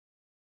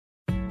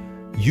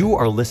You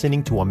are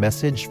listening to a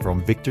message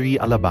from Victory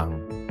Alabang.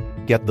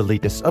 Get the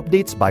latest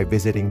updates by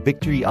visiting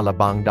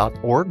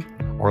victoryalabang.org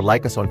or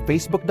like us on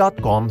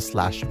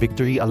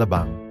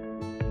facebook.com/victoryalabang.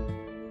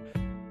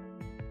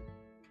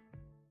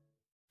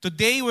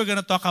 Today, we're going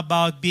to talk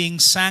about being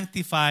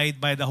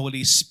sanctified by the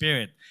Holy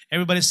Spirit.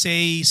 Everybody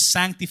say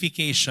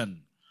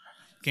sanctification.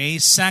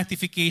 Okay,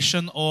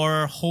 sanctification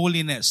or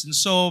holiness. And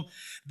so,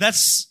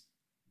 that's,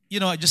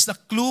 just a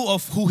clue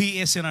of who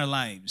He is in our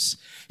lives.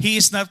 He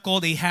is not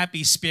called a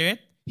happy spirit.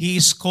 He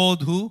is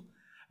called who?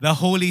 The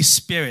Holy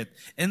Spirit.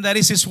 And that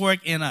is His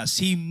work in us.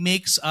 He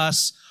makes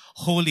us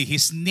holy.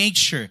 His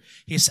nature,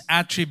 His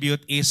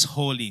attribute is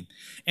holy.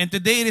 And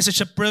today it is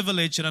such a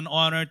privilege and an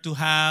honor to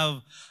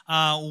have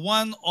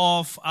one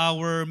of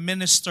our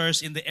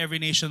ministers in the Every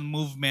Nation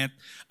movement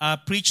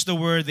preach the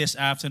word this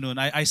afternoon.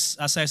 As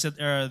I said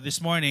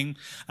this morning,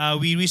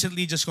 we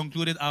recently just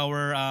concluded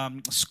our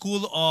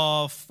School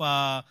of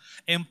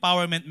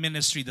Empowerment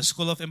Ministry, the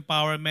School of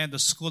Empowerment, the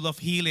School of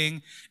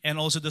Healing, and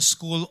also the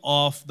School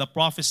of the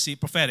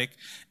Prophetic.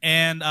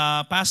 And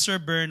Pastor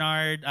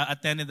Bernard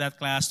attended that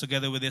class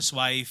together with his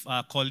wife,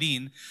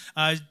 Colleen.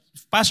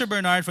 Pastor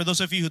Bernard, for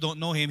those of you who don't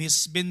know him,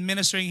 he's been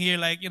ministering here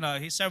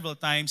he's several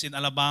times in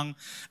Alabang.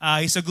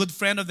 He's a good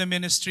friend of the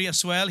ministry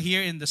as well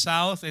here in the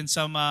South and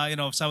some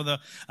of the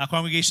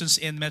congregations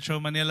in Metro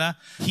Manila.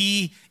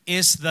 He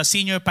is the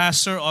senior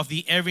pastor of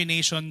the Every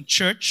Nation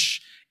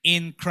Church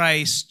in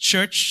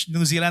Christchurch,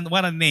 New Zealand.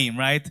 What a name,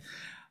 right?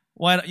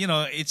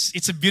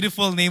 It's a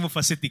beautiful name of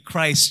a city,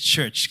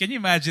 Christchurch. Can you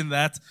imagine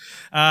that?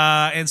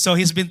 And so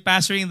he's been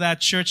pastoring that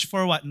church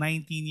for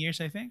 19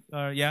 years, I think?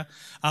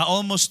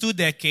 Almost 2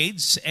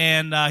 decades.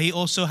 And he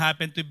also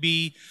happened to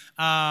be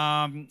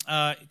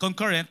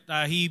concurrent.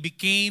 He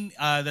became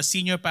the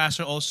senior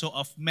pastor also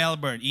of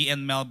Melbourne,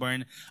 EN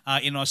Melbourne,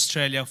 in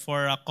Australia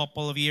for a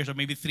couple of years, or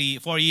maybe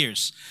 4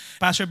 years.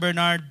 Pastor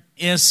Bernard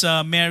is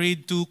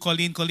married to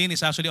Colleen. Colleen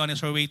is actually on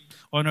her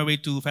way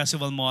to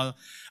Festival Mall.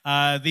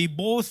 They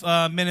both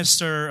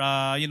minister,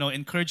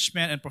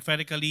 encouragement and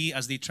prophetically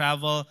as they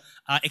travel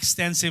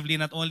extensively,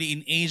 not only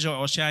in Asia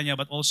or Oceania,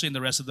 but also in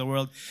the rest of the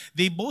world.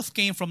 They both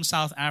came from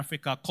South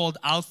Africa, called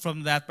out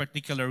from that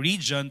particular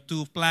region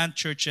to plant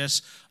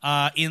churches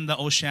in the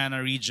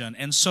Oceania region.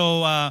 And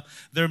so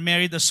they're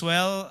married as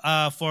well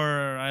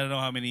for I don't know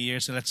how many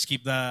years, so let's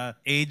keep the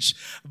age.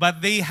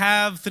 But they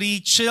have 3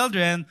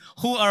 children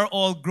who are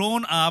all grown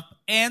up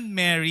and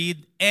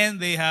married, and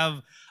they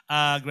have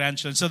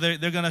grandchildren. So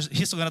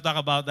he's gonna talk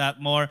about that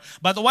more.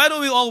 But why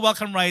don't we all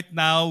welcome right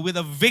now with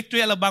a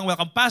Victory Alabang,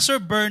 welcome Pastor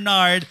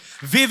Bernard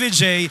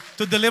VVJ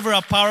to deliver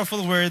a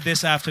powerful word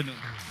this afternoon.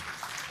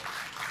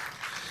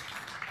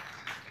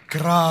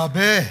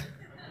 Grabe.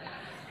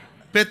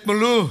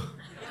 Petmulu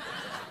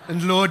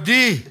and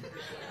Lodi.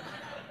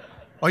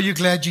 Are you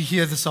glad you're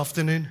here this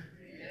afternoon?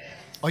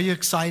 Are you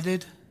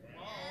excited,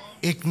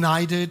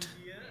 ignited,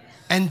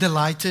 and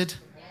delighted?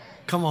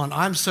 Come on,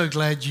 I'm so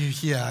glad you're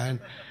here.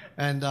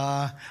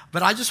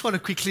 But I just want to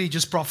quickly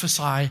just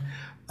prophesy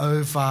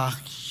over,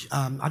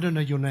 I don't know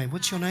your name.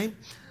 What's your name?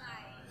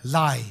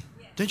 Lai.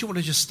 Don't you want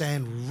to just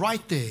stand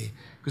right there?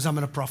 Because I'm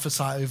going to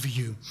prophesy over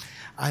you.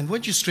 And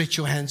when you stretch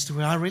your hands to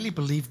me, I really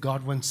believe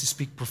God wants to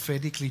speak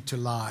prophetically to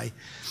Lai.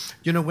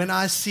 When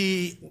I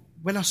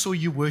saw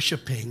you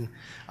worshiping,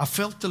 I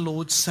felt the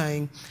Lord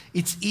saying,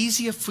 it's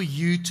easier for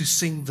you to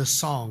sing the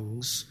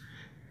songs,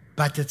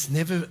 but it's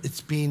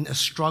been a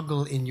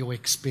struggle in your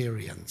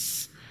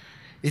experience.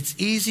 It's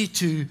easy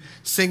to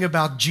sing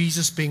about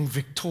Jesus being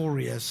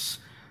victorious,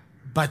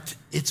 but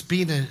it's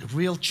been a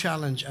real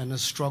challenge and a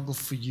struggle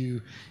for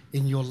you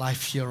in your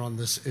life here on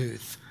this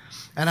earth.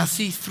 And I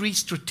see 3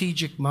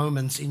 strategic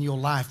moments in your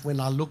life when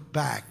I look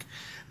back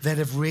that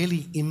have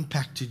really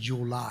impacted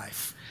your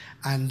life.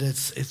 And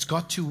it's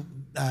got you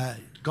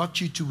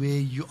to where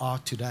you are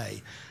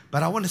today.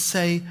 But I want to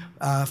say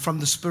from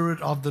the Spirit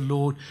of the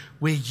Lord,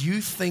 where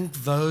you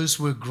think those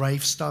were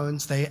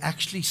gravestones, they're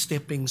actually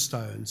stepping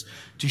stones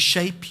to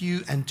shape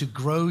you and to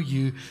grow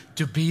you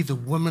to be the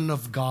woman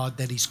of God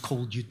that He's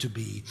called you to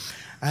be.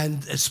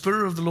 And the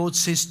Spirit of the Lord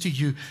says to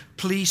you,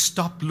 please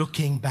stop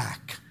looking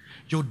back.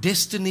 Your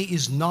destiny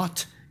is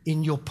not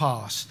in your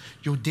past.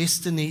 Your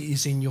destiny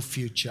is in your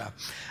future.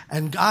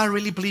 And I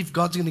really believe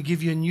God's going to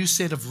give you a new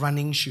set of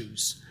running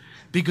shoes.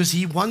 Because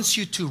He wants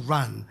you to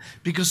run.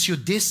 Because your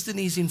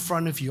destiny is in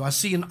front of you. I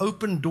see an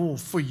open door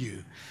for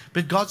you.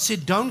 But God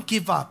said, don't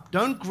give up.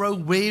 Don't grow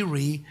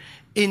weary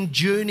in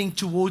journeying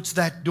towards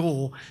that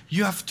door.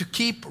 You have to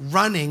keep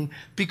running,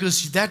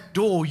 because that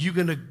door you're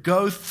going to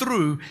go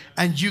through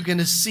and you're going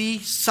to see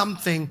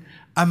something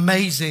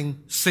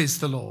amazing, says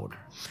the Lord.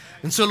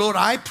 And so, Lord,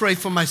 I pray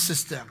for my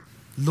sister.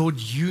 Lord,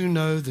 you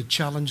know the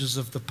challenges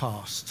of the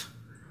past,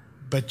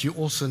 but you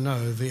also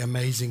know the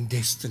amazing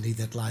destiny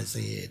that lies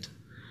ahead.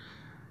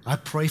 I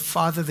pray,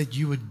 Father, that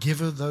you would give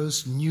her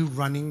those new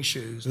running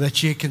shoes, that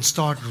she can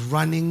start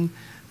running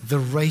the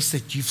race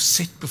that you've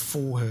set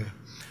before her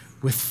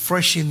with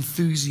fresh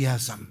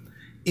enthusiasm,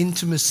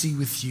 intimacy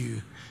with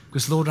you.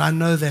 Because, Lord, I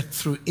know that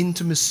through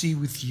intimacy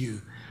with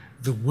you,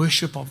 the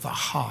worship of the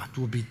heart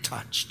will be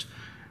touched.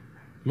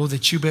 Lord,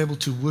 that you be able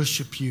to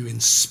worship you in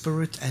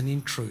spirit and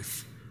in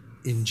truth.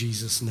 In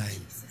Jesus'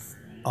 name.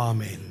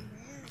 Amen.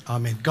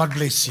 Amen. God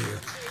bless you.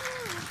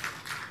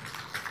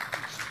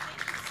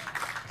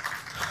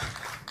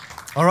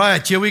 All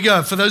right, here we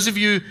go. For those of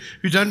you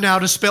who don't know how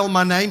to spell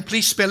my name,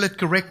 please spell it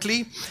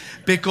correctly,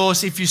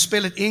 because if you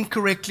spell it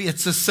incorrectly,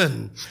 it's a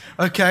sin.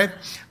 Okay?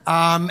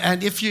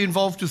 And if you're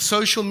involved with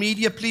social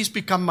media, please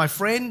become my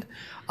friend.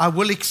 I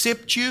will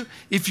accept you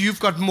if you've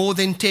got more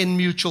than 10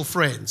 mutual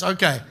friends.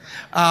 Okay.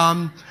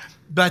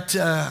 But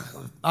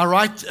I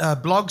write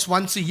blogs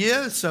once a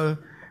year, so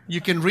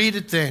you can read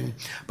it then.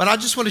 But I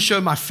just want to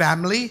show my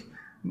family.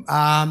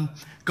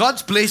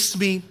 God's blessed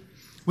me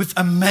with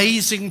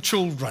amazing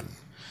children.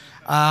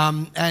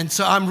 And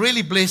so I'm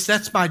really blessed.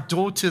 That's my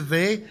daughter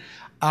there.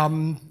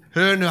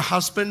 Her and her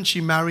husband,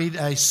 she married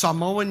a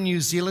Samoan New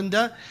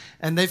Zealander,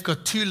 and they've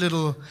got 2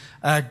 little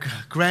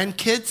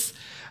grandkids.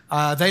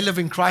 They live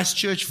in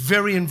Christchurch,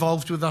 very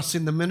involved with us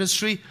in the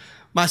ministry.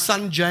 My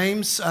son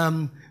James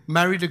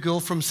married a girl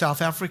from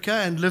South Africa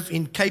and live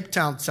in Cape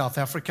Town, South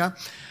Africa.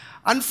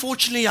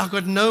 Unfortunately, I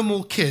got no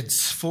more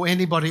kids for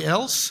anybody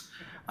else.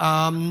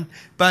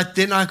 But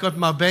then I got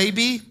my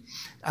baby,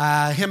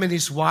 him and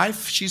his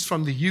wife. She's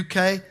from the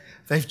UK.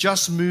 They've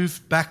just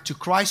moved back to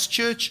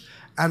Christchurch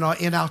and are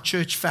in our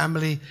church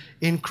family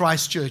in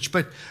Christchurch.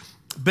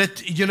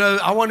 But you know,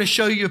 I want to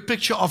show you a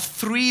picture of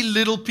 3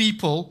 little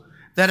people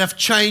that have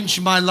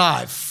changed my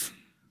life.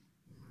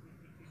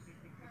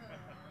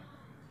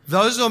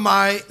 Those are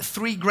my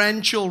 3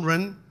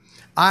 grandchildren.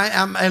 I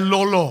am a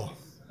lolo.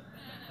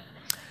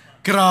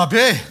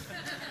 Grabe.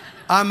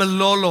 I'm a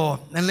lolo.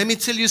 And let me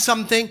tell you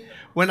something.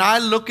 When I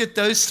look at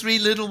those 3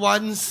 little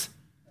ones,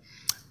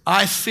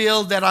 I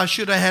feel that I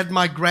should have had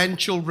my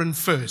grandchildren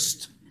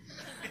first.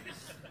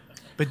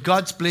 But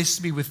God's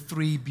blessed me with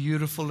 3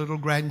 beautiful little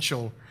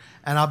grandchildren.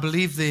 And I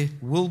believe there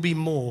will be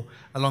more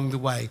along the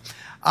way.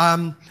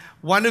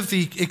 One of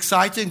the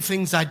exciting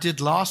things I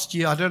did last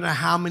year, I don't know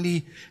how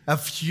many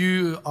of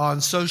you are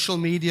on social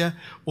media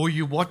or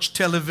you watch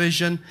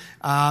television,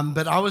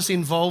 but I was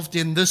involved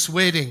in this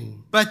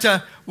wedding. But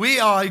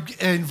we are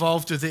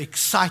involved with the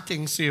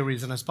exciting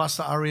series. And as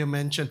Pastor Ariel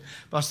mentioned,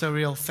 Pastor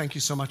Ariel, thank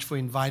you so much for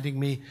inviting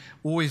me.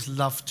 Always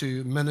love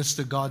to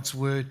minister God's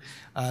word.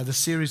 The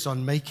series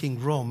on making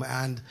room.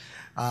 And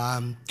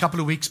a couple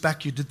of weeks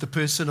back, you did the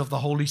person of the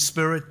Holy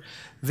Spirit.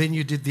 Then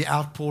you did the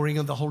outpouring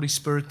of the Holy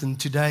Spirit. And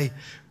today,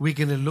 we're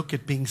going to look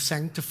at being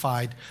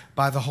sanctified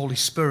by the Holy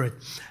Spirit.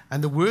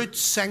 And the word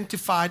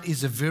sanctified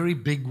is a very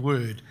big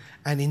word.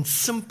 And in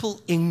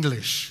simple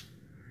English,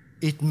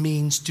 it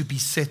means to be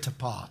set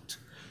apart,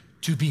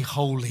 to be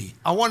holy.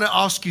 I want to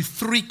ask you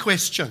 3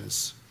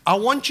 questions. I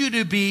want you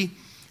to be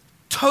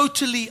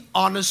totally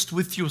honest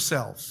with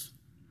yourself.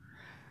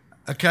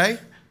 Okay?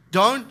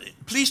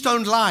 Please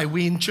don't lie.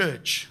 We're in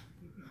church.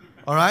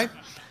 All right?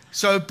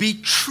 So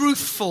be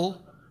truthful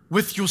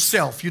with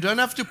yourself. You don't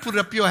have to put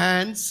up your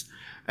hands,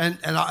 and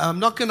I'm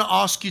not going to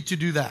ask you to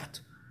do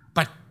that.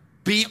 But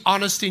be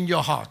honest in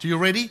your heart. Are you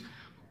ready?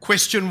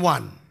 Question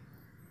 1.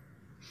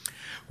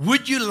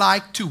 Would you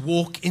like to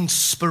walk in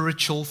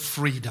spiritual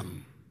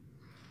freedom?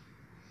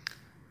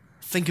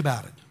 Think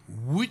about it.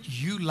 Would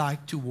you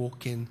like to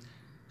walk in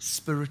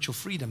spiritual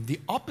freedom? The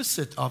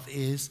opposite of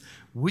is,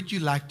 would you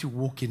like to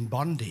walk in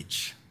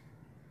bondage?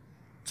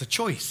 It's a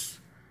choice.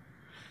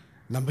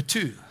 Number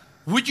 2,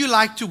 would you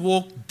like to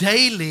walk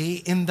daily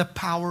in the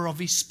power of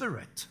His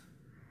Spirit?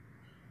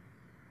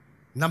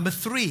 Number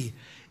 3,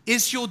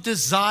 is your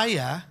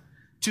desire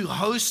to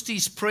host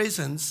His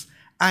presence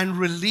and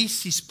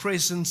release His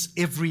presence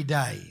every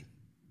day?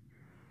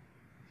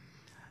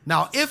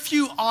 Now, if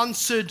you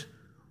answered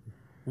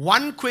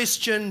one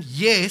question,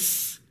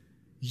 yes,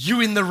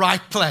 you're in the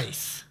right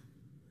place.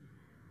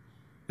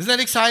 Isn't that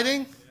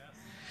exciting?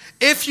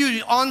 If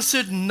you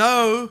answered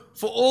no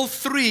for all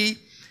 3,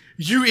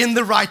 you're in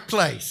the right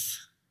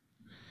place.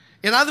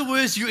 In other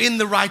words, you're in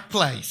the right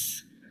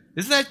place.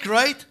 Isn't that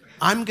great?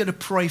 I'm going to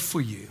pray for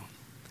you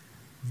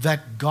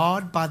that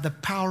God, by the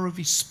power of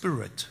His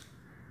Spirit,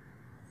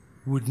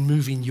 would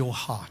move in your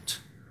heart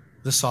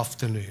this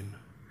afternoon.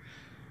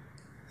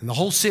 And the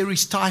whole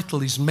series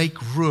title is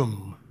Make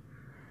Room.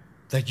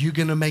 That you're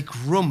going to make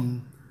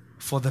room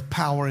for the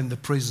power and the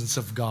presence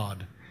of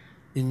God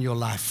in your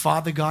life.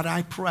 Father God,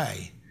 I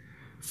pray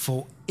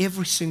for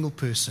every single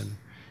person.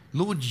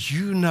 Lord,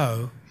 you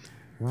know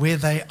where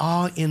they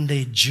are in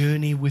their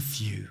journey with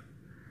you.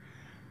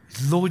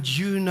 Lord,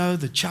 you know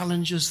the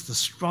challenges, the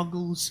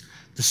struggles,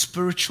 the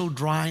spiritual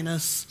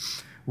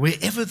dryness,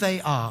 wherever they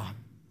are.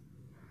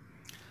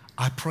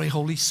 I pray,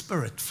 Holy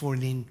Spirit, for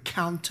an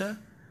encounter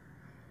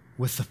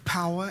with the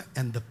power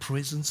and the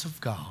presence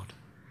of God.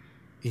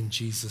 In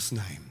Jesus'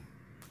 name.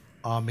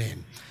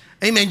 Amen.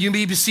 Amen. You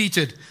may be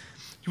seated.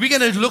 We're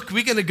going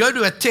to go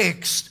to a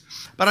text,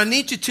 but I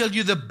need to tell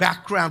you the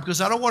background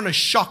because I don't want to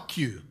shock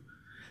you.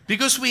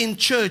 Because we're in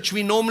church,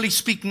 we normally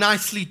speak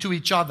nicely to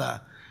each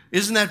other.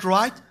 Isn't that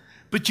right?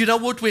 But you know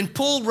what? When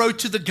Paul wrote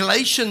to the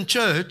Galatian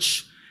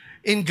church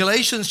in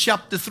Galatians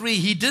chapter 3,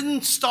 he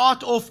didn't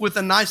start off with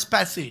a nice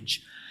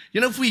passage.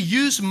 You know, if we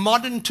use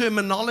modern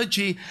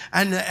terminology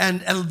and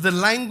the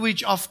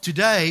language of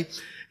today,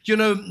 you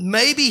know,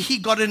 maybe he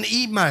got an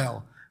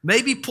email.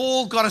 Maybe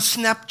Paul got a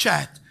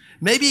Snapchat.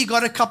 Maybe he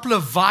got a couple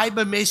of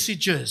Viber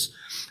messages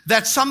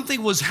that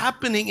something was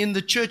happening in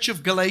the church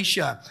of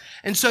Galatia.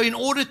 And so in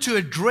order to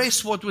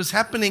address what was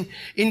happening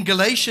in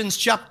Galatians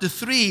chapter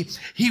 3,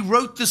 he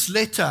wrote this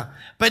letter.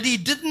 But he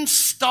didn't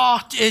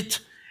start it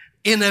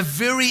in a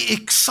very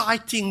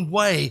exciting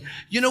way.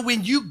 You know,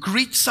 when you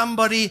greet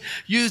somebody,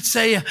 you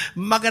say,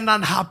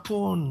 Maganan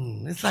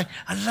hapon. It's like,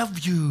 I love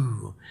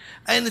you.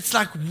 And it's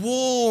like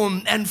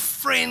warm and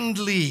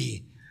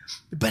friendly.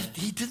 But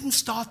he didn't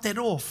start that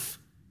off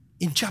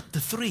in chapter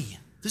 3.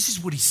 This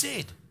is what he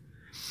said.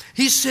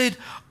 He said,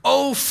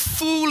 "Oh,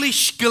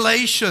 foolish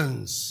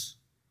Galatians."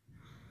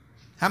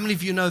 How many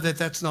of you know that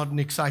that's not an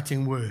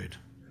exciting word?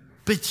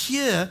 But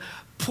here,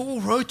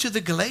 Paul wrote to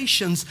the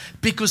Galatians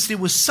because there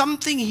was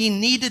something he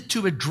needed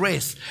to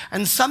address.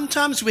 And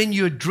sometimes when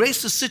you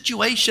address a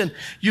situation,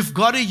 you've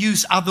got to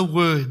use other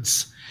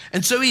words.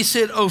 And so he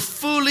said, "Oh,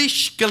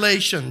 foolish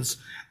Galatians."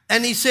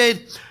 And he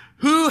said,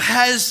 "Who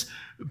has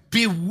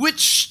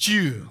bewitched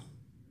you?"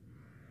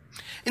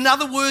 In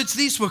other words,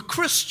 these were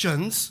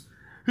Christians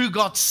who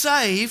got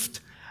saved,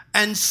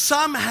 and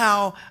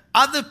somehow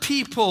other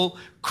people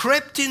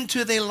crept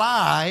into their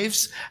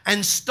lives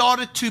and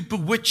started to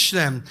bewitch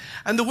them.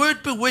 And the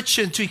word bewitch,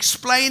 and to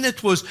explain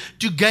it, was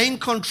to gain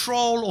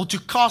control or to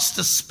cast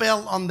a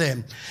spell on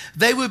them.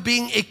 They were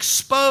being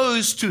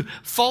exposed to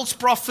false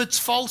prophets,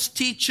 false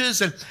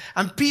teachers,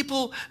 and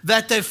people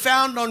that they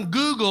found on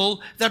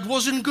Google that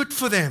wasn't good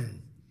for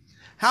them.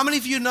 How many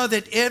of you know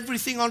that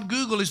everything on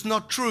Google is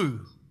not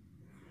true?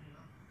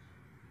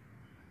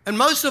 And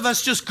most of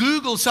us just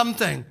Google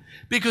something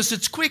because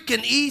it's quick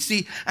and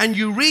easy, and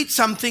you read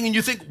something and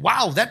you think,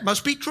 wow, that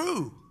must be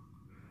true.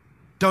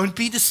 Don't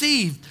be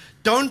deceived.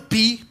 Don't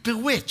be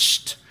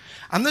bewitched.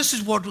 And this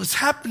is what was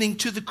happening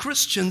to the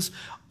Christians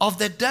of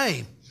that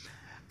day.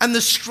 And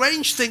the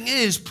strange thing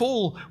is,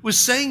 Paul was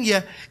saying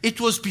here,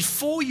 it was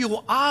before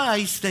your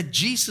eyes that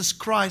Jesus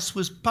Christ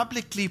was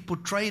publicly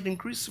portrayed and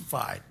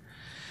crucified.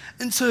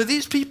 And so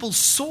these people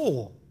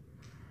saw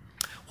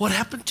what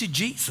happened to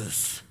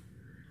Jesus,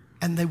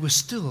 and they were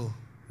still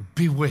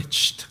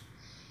bewitched.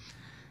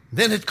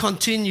 Then it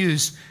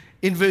continues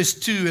in verse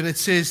 2, and it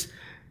says,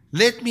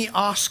 "Let me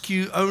ask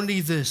you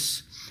only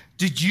this.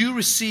 Did you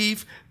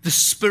receive the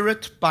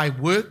Spirit by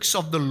works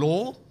of the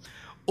law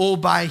or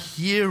by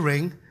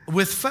hearing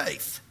with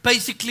faith?"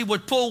 Basically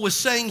what Paul was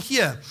saying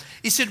here,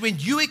 he said, when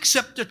you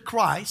accepted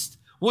Christ,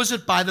 was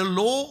it by the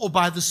law or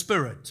by the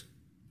Spirit?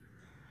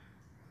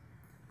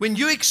 When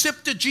you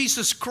accepted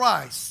Jesus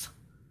Christ,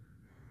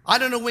 I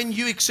don't know when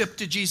you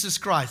accepted Jesus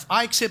Christ.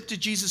 I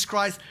accepted Jesus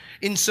Christ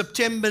in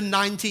September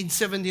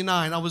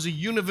 1979. I was a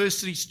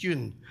university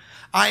student.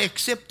 I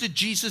accepted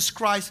Jesus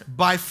Christ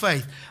by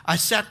faith. I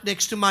sat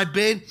next to my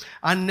bed.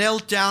 I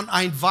knelt down.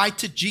 I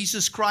invited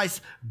Jesus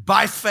Christ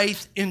by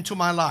faith into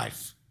my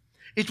life.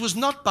 It was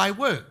not by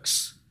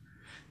works.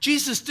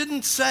 Jesus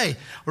didn't say,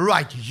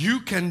 right, you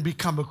can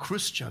become a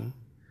Christian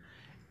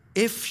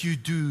if you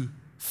do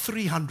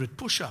 300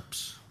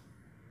 push-ups.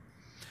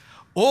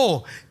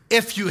 Or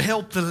if you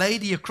help the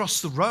lady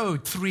across the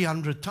road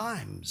 300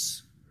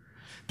 times.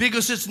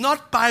 Because it's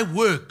not by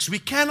works. We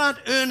cannot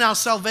earn our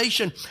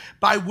salvation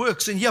by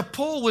works. And here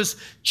Paul was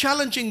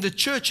challenging the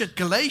church at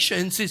Galatia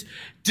and says,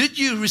 did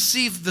you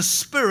receive the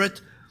Spirit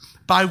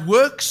by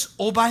works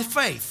or by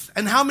faith?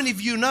 And how many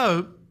of you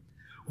know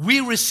we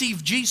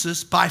receive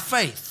Jesus by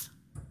faith?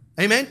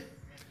 Amen?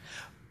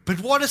 But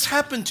what has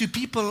happened to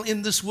people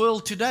in this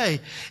world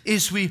today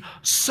is we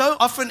so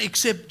often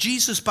accept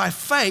Jesus by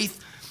faith,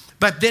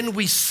 but then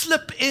we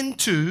slip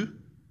into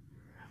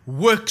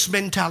works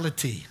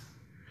mentality.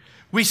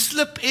 We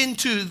slip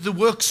into the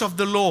works of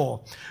the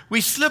law.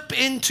 We slip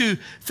into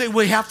saying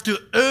we have to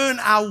earn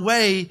our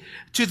way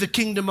to the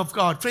kingdom of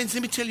God. Friends,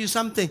 let me tell you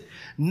something.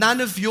 None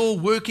of your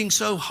working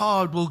so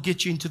hard will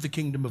get you into the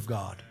kingdom of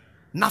God.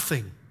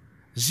 Nothing.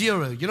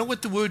 Zero. You know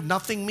what the word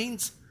nothing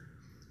means?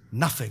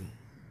 Nothing.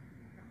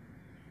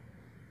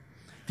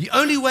 The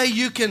only way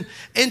you can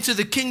enter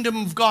the kingdom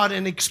of God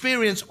and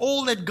experience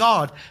all that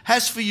God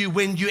has for you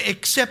when you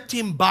accept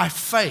Him by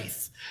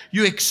faith.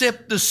 You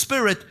accept the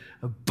Spirit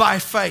by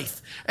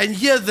faith. And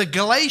here the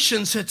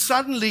Galatians had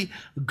suddenly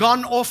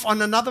gone off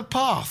on another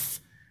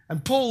path.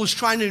 And Paul was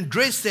trying to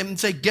address them and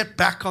say, get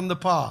back on the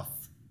path.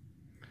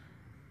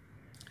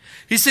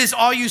 He says,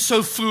 are you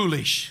so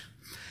foolish?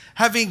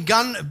 Having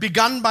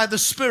begun by the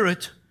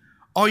Spirit,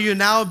 are you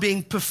now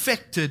being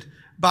perfected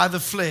by the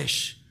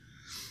flesh?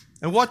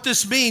 And what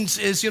this means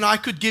is, I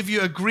could give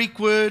you a Greek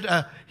word,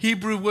 a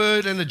Hebrew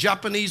word, and a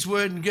Japanese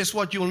word, and guess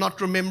what? You will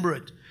not remember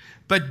it.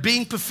 But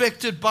being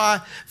perfected by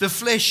the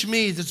flesh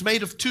means it's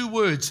made of two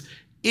words,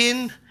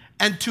 in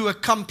and to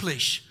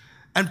accomplish.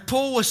 And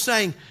Paul was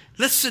saying,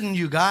 listen,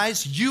 you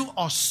guys, you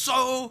are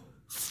so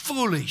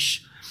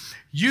foolish.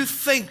 You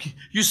think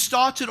you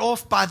started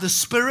off by the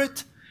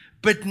Spirit,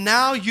 But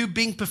now you're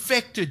being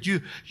perfected. You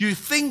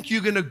think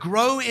you're going to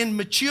grow in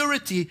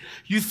maturity.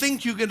 You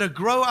think you're going to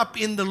grow up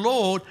in the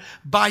Lord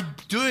by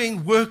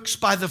doing works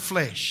by the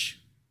flesh.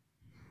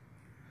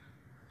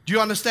 Do you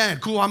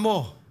understand?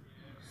 Kuamo.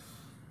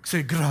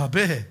 Say,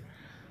 grabe.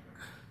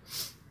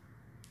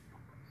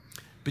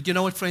 But you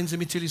know what, friends? Let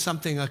me tell you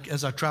something.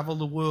 As I travel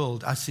the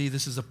world, I see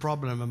this is a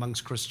problem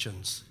amongst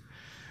Christians.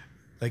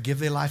 They give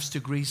their lives to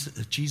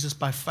Jesus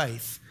by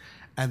faith,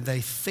 and they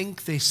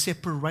think their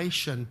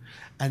separation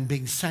and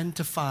being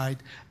sanctified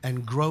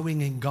and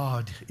growing in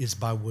God is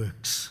by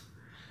works.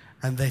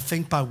 And they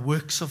think by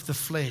works of the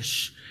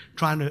flesh,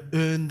 trying to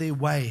earn their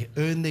way,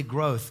 earn their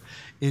growth,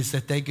 is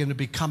that they're going to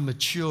become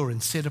mature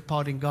and set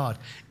apart in God.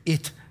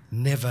 It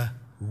never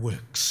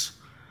works,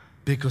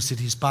 because it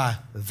is by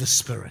the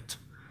Spirit.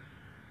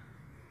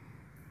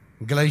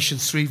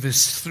 Galatians 3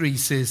 verse 3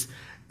 says,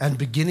 and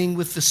beginning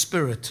with the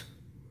Spirit,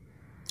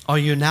 are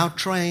you now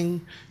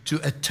trying to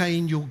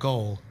attain your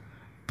goal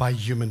by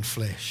human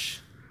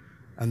flesh?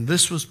 And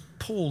this was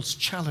Paul's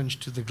challenge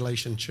to the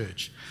Galatian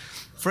church.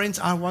 Friends,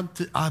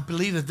 I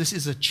believe that this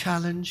is a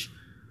challenge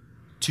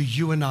to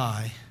you and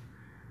I,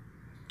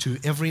 to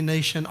Every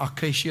Nation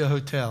Acacia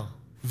Hotel,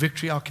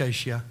 Victory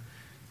Acacia,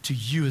 to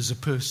you as a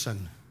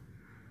person.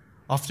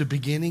 After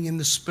beginning in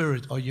the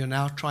Spirit, are you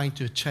now trying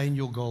to attain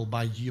your goal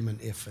by human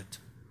effort?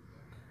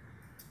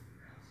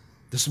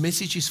 This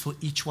message is for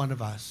each one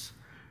of us.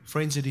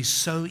 Friends, it is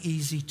so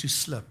easy to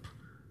slip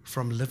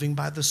from living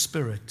by the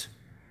Spirit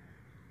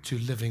to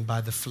living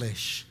by the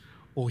flesh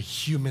or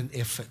human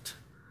effort.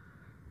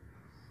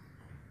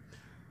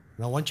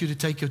 And I want you to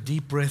take a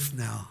deep breath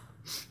now.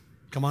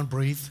 Come on,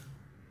 breathe.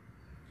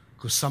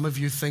 Because some of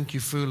you think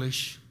you're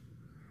foolish.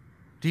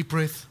 Deep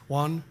breath.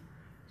 1,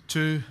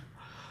 2.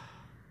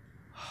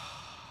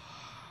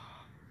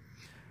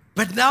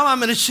 But now I'm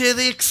going to share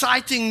the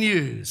exciting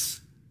news.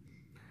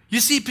 You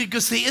see,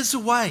 because there is a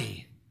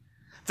way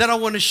that I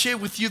want to share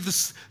with you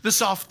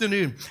this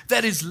afternoon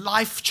that is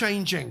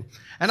life-changing.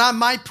 And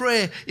my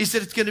prayer is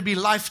that it's going to be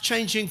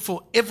life-changing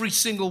for every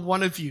single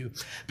one of you.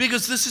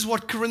 Because this is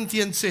what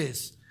Corinthians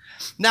says.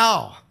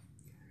 Now,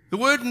 the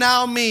word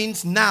now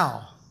means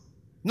now.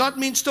 Not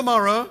means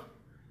tomorrow,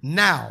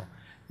 now.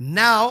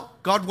 Now,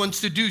 God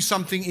wants to do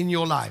something in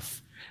your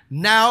life.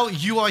 Now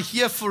you are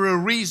here for a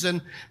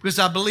reason, because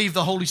I believe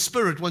the Holy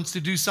Spirit wants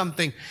to do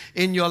something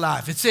in your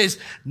life. It says,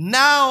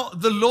 now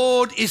the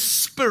Lord is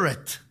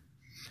Spirit.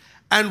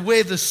 And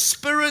where the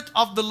Spirit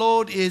of the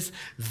Lord is,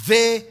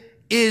 there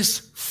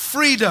is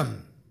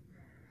freedom.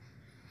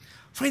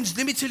 Friends,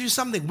 let me tell you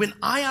something. When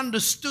I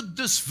understood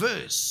this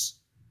verse,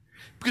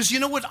 because you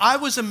know what? I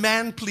was a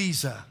man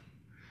pleaser.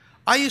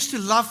 I used to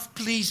love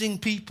pleasing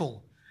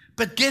people.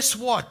 But guess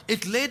what?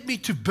 It led me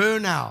to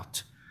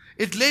burnout.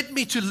 It led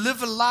me to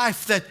live a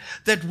life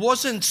that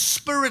wasn't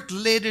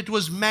Spirit-led, it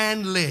was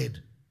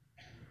man-led.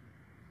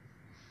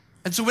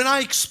 And so when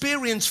I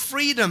experienced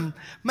freedom,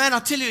 man, I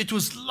tell you, it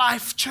was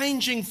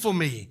life-changing for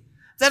me.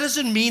 That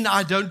doesn't mean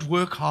I don't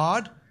work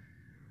hard.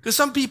 Because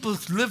some people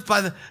live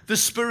by the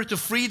spirit of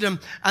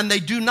freedom and they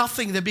do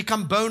nothing. They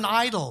become bone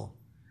idle.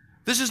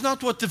 This is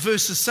not what the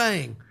verse is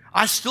saying.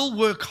 I still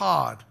work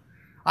hard.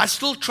 I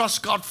still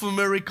trust God for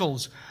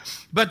miracles.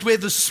 But where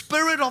the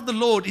Spirit of the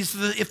Lord is,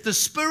 if the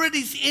Spirit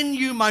is in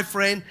you, my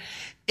friend,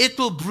 it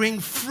will bring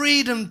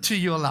freedom to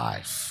your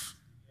life.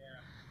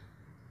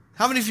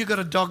 How many of you got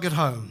a dog at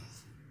home?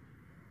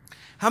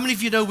 How many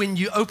of you know when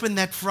you open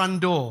that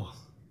front door,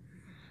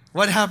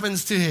 what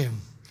happens to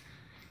him?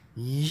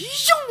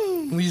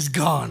 He's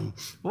gone.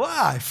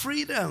 Why?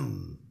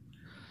 Freedom.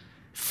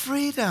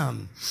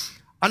 Freedom.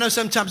 I know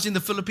sometimes in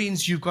the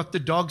Philippines you've got the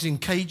dogs in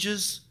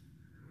cages.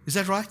 Is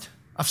that right?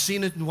 I've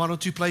seen it in 1 or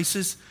 2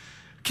 places.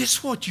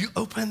 Guess what? You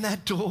open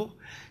that door,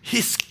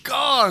 he's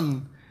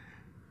gone.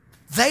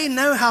 They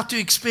know how to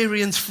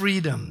experience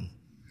freedom.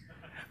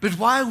 But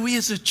why we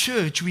as a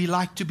church, we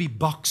like to be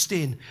boxed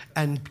in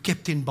and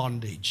kept in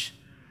bondage.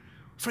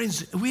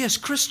 Friends, we as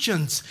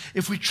Christians,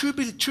 if we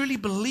truly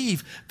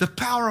believe the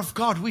power of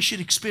God, we should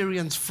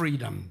experience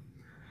freedom.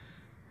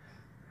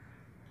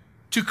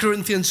 2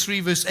 Corinthians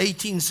 3 verse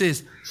 18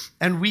 says,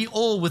 and we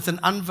all with an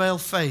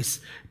unveiled face,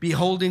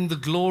 beholding the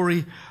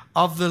glory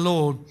of the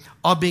Lord,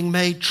 are being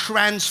made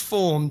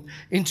transformed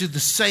into the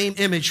same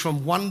image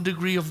from one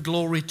degree of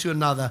glory to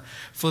another.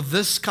 For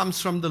this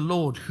comes from the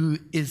Lord, who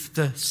is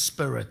the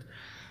Spirit.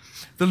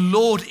 The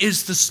Lord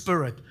is the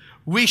Spirit.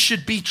 We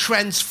should be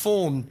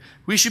transformed.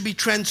 We should be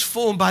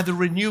transformed by the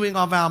renewing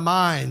of our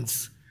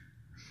minds.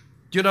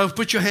 You know,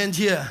 put your hand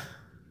here.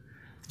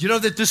 You know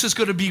that this is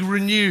going to be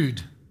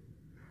renewed.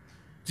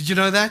 Did you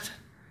know that?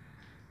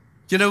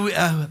 You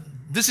know,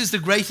 this is the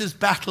greatest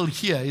battle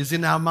here, is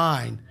in our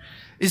mind,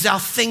 is our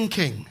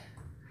thinking.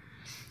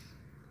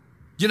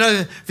 You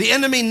know, the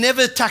enemy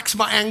never attacks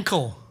my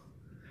ankle.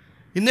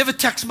 He never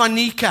attacks my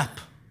kneecap.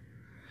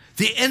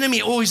 The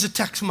enemy always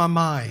attacks my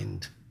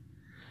mind.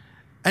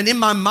 And in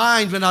my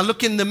mind, when I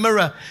look in the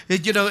mirror,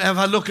 you know, if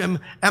I look, am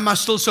I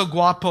still so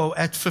guapo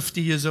at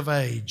 50 years of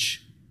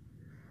age?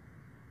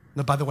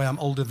 No, by the way, I'm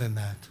older than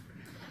that.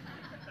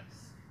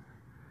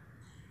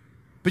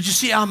 But you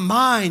see, our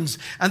minds,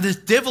 and the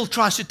devil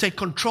tries to take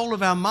control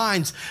of our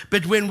minds,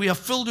 but when we are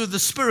filled with the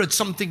Spirit,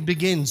 something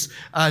begins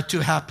to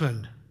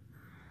happen.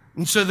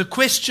 And so the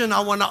question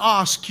I want to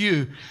ask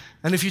you,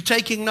 and if you're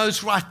taking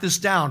notes, write this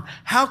down.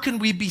 How can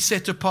we be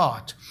set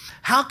apart?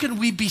 How can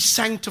we be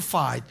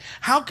sanctified?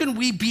 How can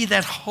we be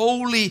that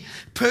holy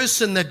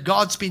person that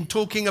God's been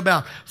talking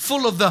about,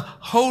 full of the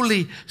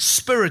Holy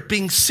Spirit,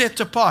 being set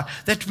apart,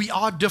 that we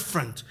are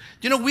different?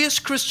 You know, we as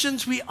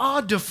Christians, we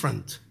are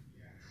different.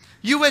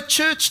 You at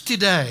church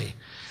today,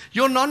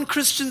 your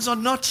non-Christians are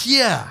not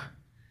here.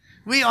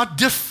 We are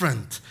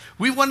different.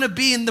 We want to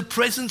be in the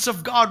presence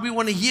of God. We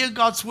want to hear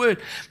God's word.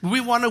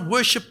 We want to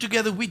worship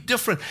together. We're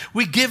different.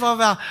 We give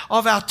of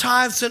our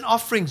tithes and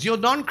offerings. Your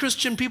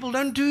non-Christian people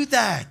don't do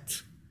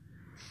that.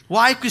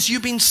 Why? Because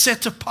you've been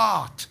set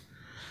apart.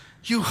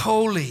 You're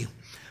holy.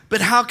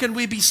 But how can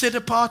we be set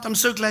apart? I'm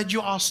so glad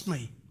you asked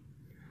me.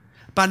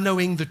 By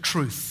knowing the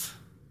truth.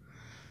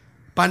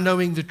 By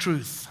knowing the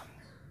truth.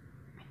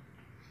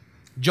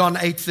 John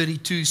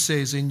 8:32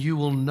 says, and you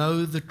will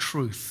know the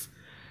truth,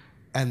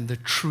 and the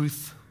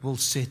truth will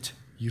set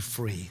you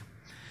free.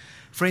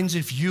 Friends,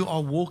 if you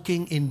are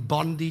walking in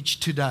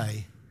bondage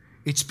today,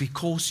 it's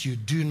because you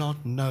do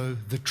not know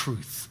the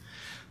truth.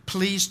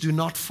 Please do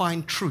not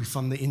find truth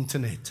on the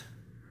internet.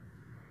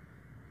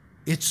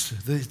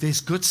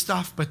 There's good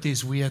stuff, but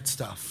there's weird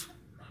stuff.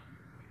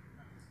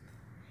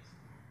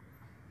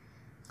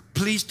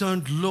 Please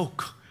don't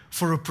look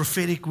for a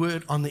prophetic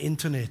word on the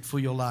internet for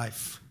your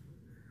life.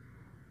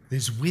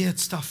 There's weird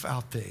stuff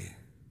out there.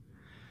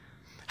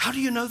 How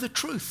do you know the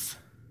truth?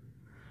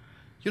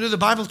 You know, the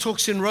Bible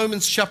talks in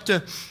Romans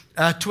chapter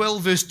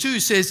 12, verse 2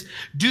 says,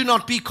 do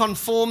not be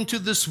conformed to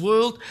this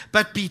world,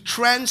 but be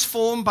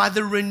transformed by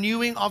the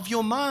renewing of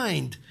your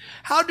mind.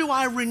 How do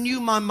I renew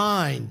my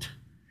mind?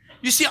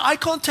 You see, I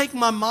can't take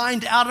my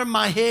mind out of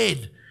my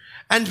head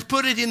and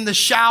put it in the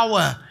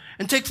shower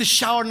and take the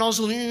shower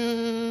nozzle,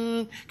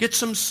 get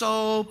some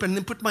soap, and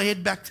then put my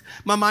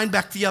mind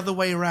back the other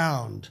way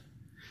around.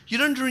 You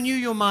don't renew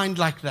your mind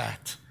like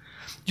that.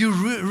 You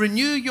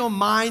renew your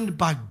mind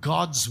by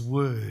God's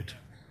word.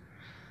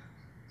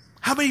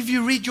 How many of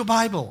you read your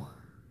Bible?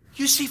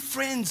 You see,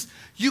 friends,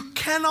 you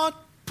cannot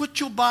put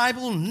your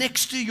Bible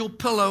next to your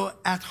pillow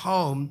at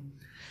home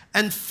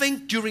and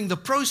think during the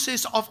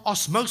process of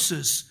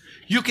osmosis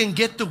you can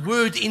get the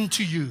word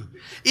into you.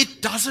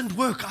 It doesn't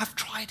work. I've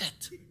tried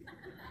it.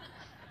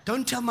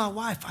 Don't tell my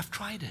wife, I've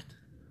tried it.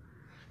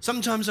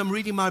 Sometimes I'm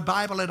reading my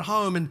Bible at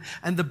home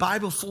and the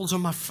Bible falls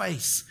on my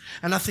face.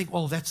 And I think,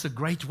 oh, that's a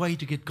great way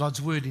to get God's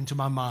word into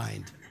my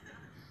mind.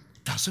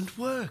 It doesn't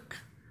work.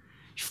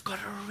 You've got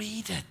to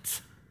read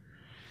it.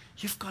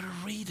 You've got to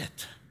read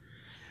it.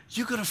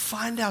 You've got to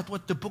find out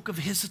what the book of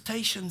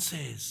hesitation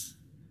says.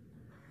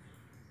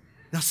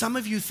 Now, some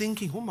of you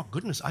thinking, oh my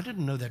goodness, I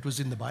didn't know that was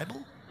in the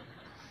Bible.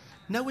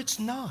 No, it's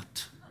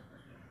not.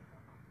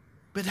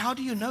 But how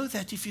do you know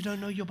that if you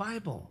don't know your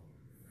Bible?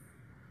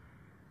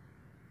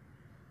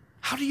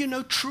 How do you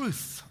know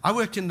truth? I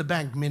worked in the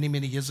bank many,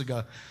 many years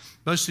ago.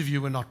 Most of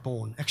you were not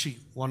born. Actually,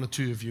 one or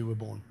two of you were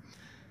born.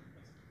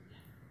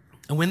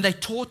 And when they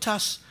taught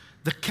us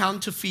the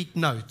counterfeit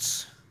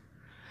notes,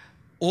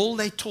 all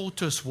they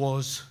taught us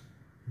was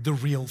the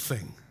real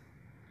thing.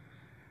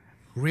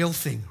 Real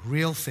thing,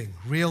 real thing,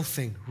 real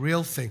thing,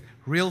 real thing,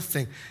 real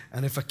thing.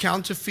 And if a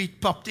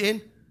counterfeit popped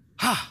in,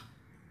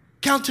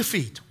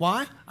 counterfeit.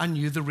 Why? I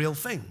knew the real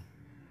thing.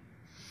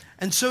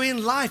 And so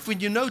in life, when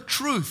you know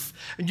truth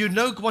and you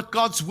know what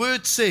God's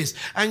word says,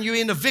 and you're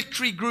in a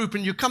victory group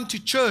and you come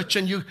to church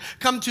and you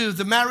come to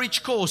the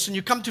marriage course and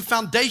you come to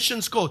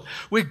foundations course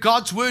where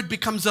God's word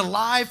becomes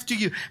alive to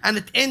you and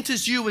it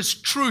enters you as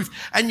truth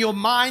and your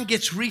mind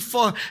gets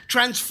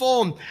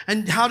transformed,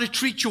 and how to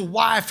treat your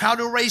wife, how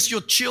to raise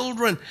your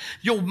children,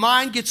 your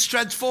mind gets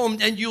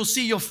transformed and you'll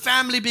see your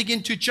family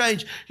begin to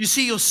change. You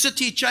see your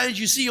city change.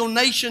 You see your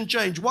nation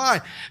change. Why?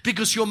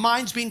 Because your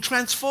mind's been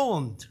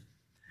transformed.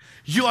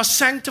 You are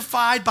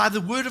sanctified by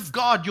the word of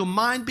God. Your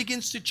mind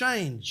begins to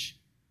change.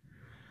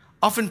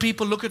 Often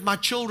people look at my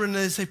children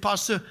and they say,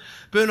 Pastor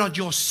Bernard,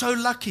 you're so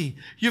lucky.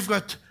 You've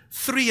got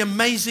 3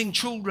 amazing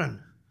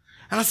children.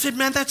 And I said,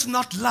 man, that's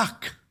not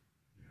luck.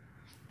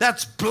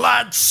 That's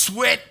blood,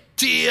 sweat,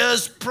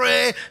 tears,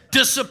 prayer,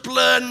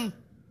 discipline.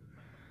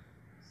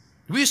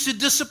 We used to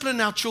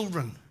discipline our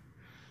children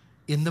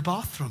in the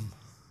bathroom,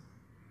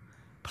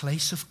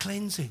 place of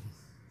cleansing.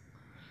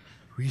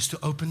 We used to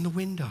open the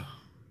window.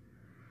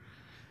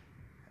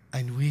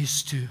 And we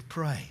used to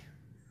pray,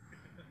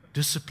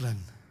 discipline,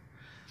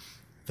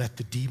 that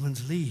the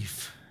demons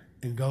leave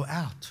and go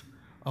out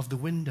of the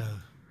window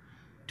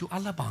to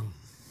Alabang.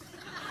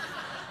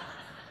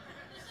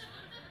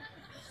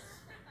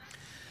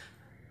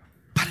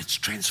 But it's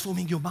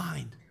transforming your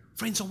mind.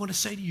 Friends, I want to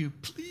say to you,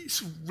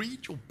 please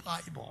read your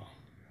Bible.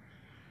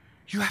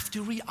 You have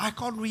to read. I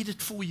can't read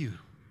it for you.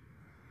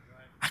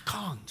 I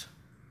can't.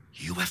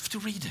 You have to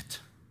read it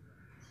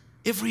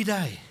every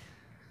day.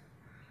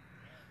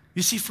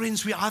 You see,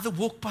 friends, we either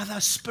walk by the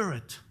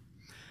Spirit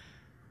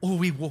or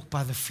we walk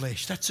by the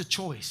flesh. That's a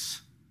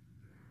choice.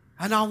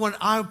 And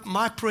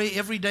my prayer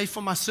every day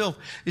for myself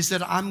is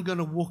that I'm going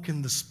to walk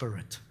in the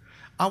Spirit.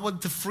 I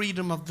want the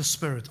freedom of the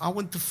Spirit. I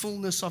want the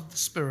fullness of the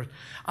Spirit.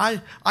 I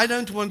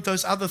don't want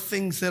those other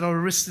things that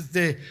are listed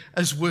there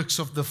as works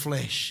of the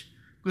flesh,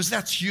 because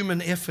that's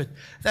human effort.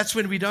 That's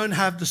when we don't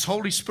have this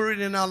Holy Spirit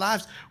in our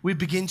lives, we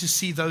begin to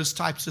see those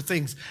types of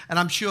things. And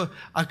I'm sure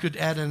I could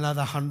add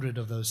another 100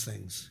 of those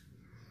things.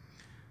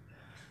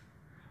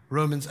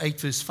 Romans 8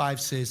 verse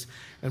 5 says,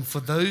 and for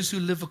those who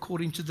live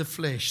according to the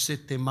flesh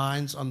set their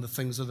minds on the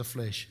things of the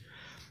flesh.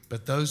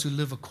 But those who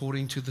live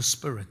according to the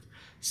Spirit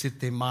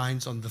set their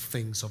minds on the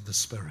things of the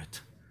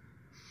Spirit.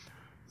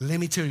 Let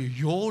me tell you,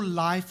 your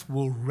life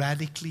will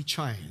radically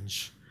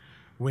change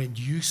when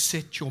you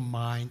set your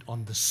mind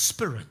on the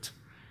Spirit,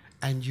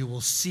 and you will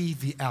see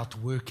the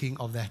outworking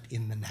of that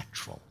in the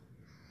natural.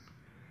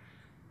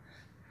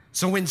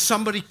 So when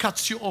somebody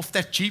cuts you off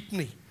that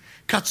jeepney,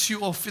 cuts you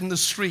off in the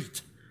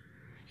street,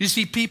 you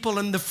see people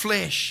in the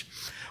flesh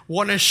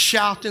want to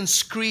shout and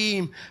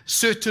scream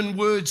certain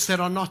words that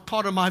are not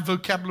part of my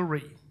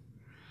vocabulary.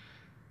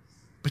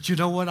 But you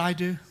know what I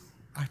do?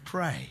 I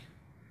pray.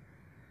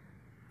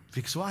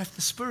 Because I have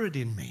the Spirit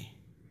in me.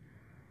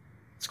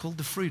 It's called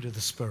the fruit of the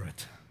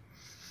Spirit.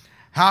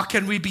 How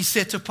can we be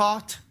set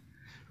apart?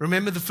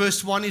 Remember, the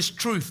first one is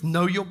truth.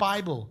 Know your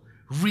Bible.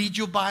 Read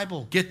your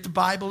Bible. Get the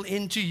Bible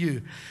into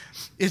you.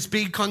 It's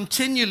being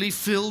continually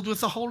filled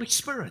with the Holy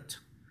Spirit.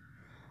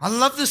 I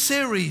love the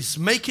series,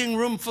 Making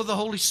Room for the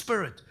Holy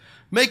Spirit.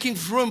 Making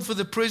room for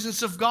the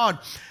presence of God.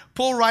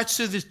 Paul writes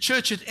to the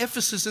church at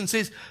Ephesus and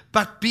says,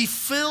 but be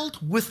filled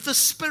with the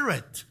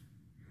Spirit.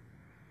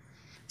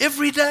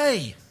 Every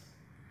day.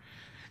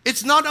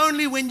 It's not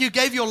only when you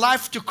gave your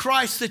life to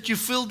Christ that you're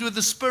filled with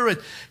the Spirit.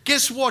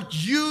 Guess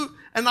what? You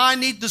and I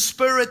need the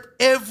Spirit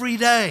every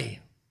day.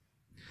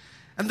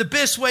 And the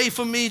best way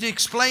for me to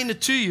explain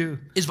it to you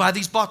is by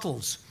these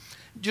bottles.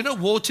 Do you know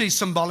water is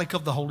symbolic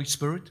of the Holy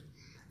Spirit?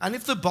 And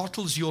if the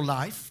bottle's your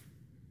life,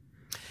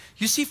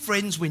 you see,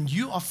 friends, when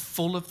you are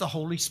full of the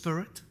Holy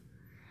Spirit,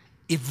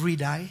 every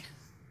day,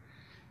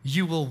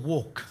 you will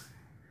walk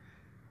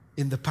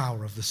in the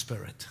power of the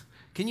Spirit.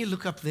 Can you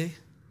look up there?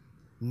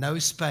 No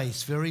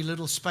space, very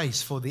little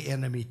space for the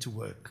enemy to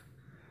work.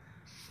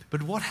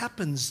 But what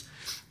happens,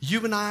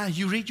 you and I,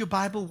 you read your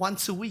Bible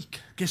once a week.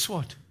 Guess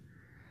what?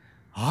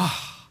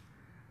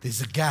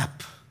 There's a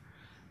gap.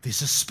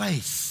 There's a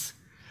space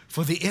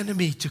for the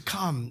enemy to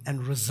come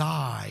and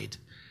reside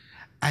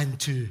and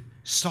to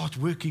start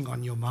working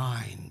on your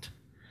mind.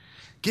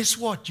 Guess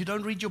what? You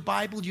don't read your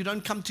Bible. You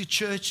don't come to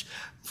church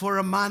for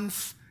a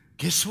month.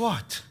 Guess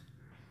what?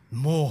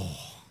 More.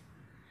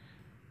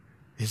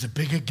 There's a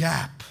bigger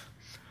gap.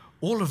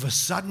 All of a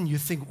sudden you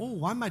think, oh,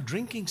 why am I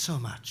drinking so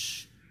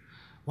much?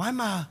 Why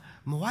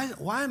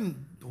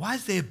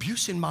is there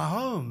abuse in my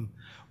home?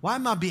 Why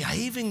am I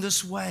behaving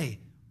this way?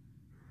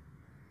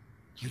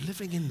 You're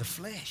living in the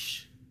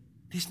flesh.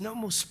 There's no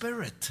more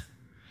Spirit.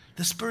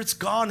 The Spirit's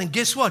gone. And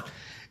guess what?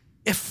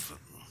 If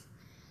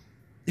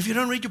you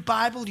don't read your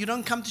Bible, you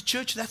don't come to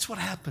church, that's what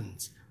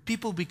happens.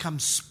 People become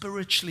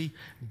spiritually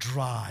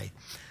dry.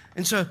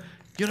 And so,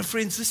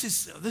 friends, this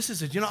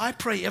is it. I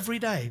pray every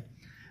day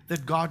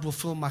that God will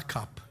fill my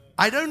cup.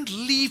 I don't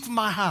leave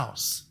my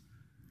house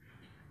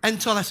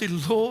until I say,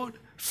 Lord,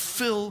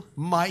 fill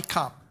my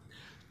cup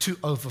to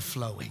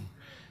overflowing.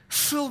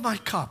 Fill my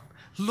cup.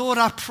 Lord,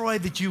 I pray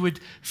that you would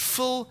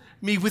fill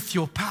me with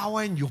your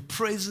power and your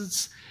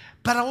presence.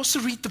 But I also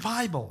read the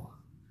Bible.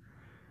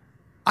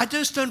 I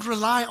just don't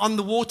rely on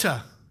the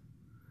water.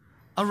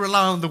 I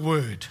rely on the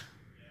Word.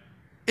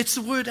 It's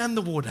the Word and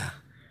the water.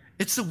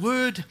 It's the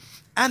Word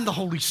and the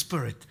Holy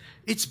Spirit.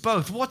 It's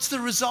both. What's the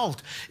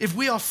result? If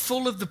we are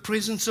full of the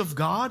presence of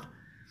God,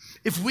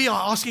 if we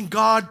are asking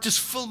God, just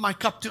fill my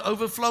cup to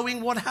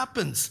overflowing, what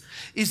happens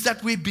is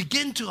that we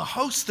begin to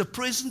host the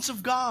presence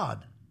of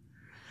God.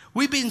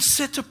 We've been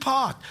set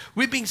apart.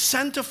 We've been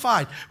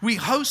sanctified. We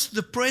host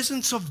the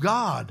presence of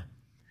God.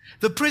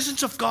 The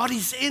presence of God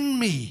is in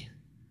me.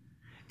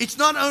 It's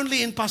not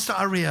only in Pastor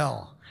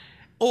Ariel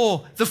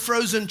or the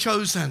Frozen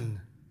Chosen.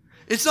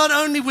 It's not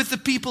only with the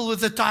people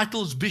with the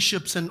titles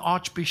bishops and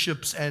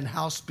archbishops and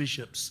house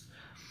bishops.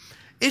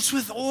 It's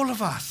with all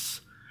of us.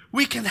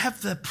 We can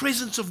have the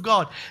presence of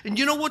God. And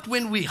you know what?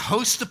 When we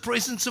host the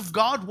presence of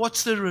God,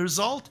 what's the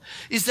result?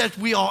 Is that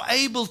we are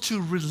able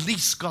to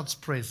release God's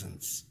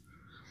presence.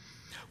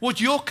 What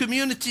your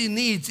community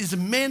needs is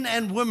men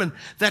and women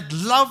that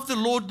love the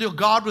Lord their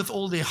God with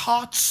all their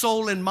heart,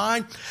 soul, and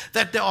mind,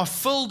 that they are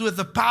filled with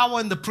the power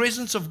and the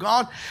presence of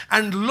God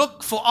and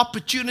look for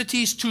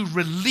opportunities to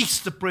release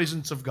the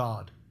presence of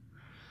God.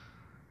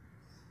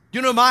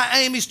 My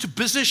aim is to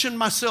position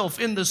myself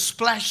in the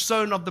splash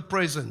zone of the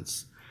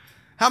presence.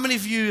 How many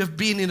of you have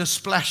been in a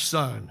splash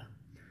zone?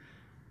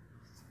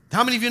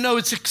 How many of you know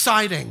it's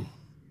exciting?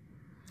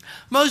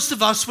 Most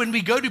of us, when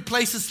we go to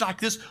places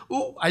like this,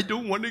 I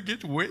don't want to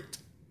get wet.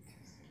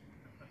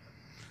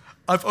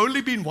 I've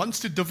only been once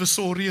to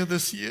Divisoria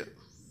this year.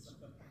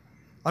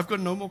 I've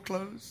got no more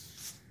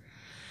clothes.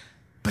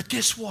 But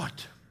guess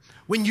what?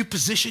 When you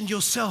position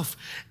yourself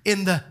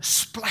in the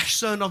splash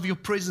zone of your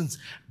presence,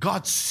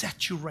 God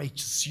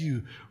saturates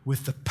you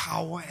with the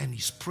power and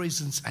His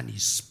presence and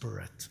His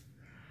Spirit.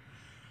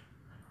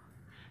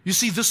 You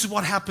see, this is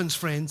what happens,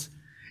 friends,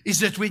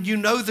 is that when you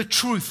know the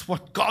truth,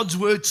 what God's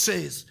Word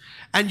says,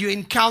 and you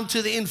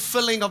encounter the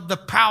infilling of the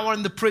power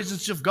and the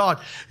presence of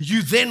God,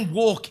 you then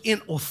walk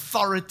in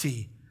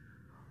authority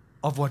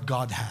of what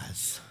God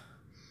has.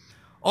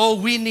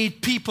 Oh, we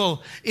need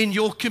people in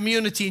your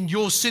community, in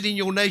your city, in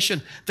your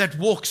nation that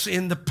walks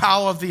in the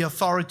power of the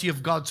authority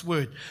of God's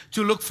Word,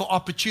 to look for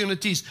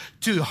opportunities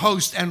to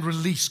host and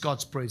release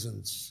God's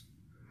presence.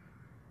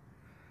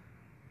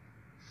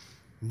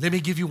 Let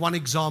me give you one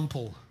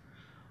example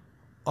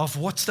of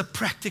what's the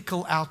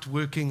practical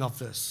outworking of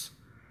this.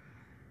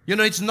 You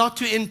know, it's not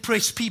to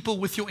impress people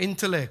with your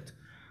intellect.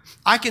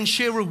 I can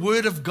share a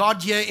word of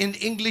God here in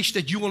English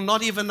that you will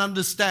not even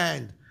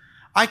understand.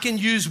 I can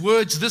use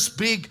words this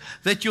big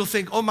that you'll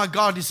think, oh my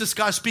God, is this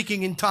guy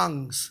speaking in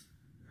tongues?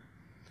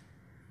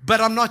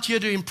 But I'm not here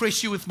to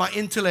impress you with my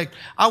intellect.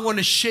 I want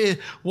to share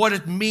what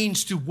it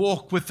means to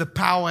walk with the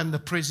power and the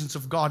presence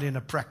of God in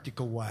a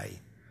practical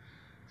way.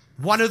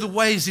 One of the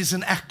ways is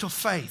an act of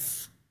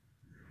faith.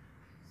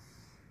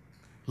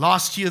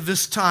 Last year,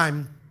 this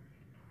time,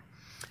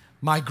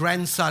 my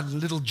grandson,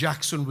 little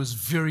Jackson, was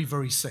very,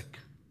 very sick.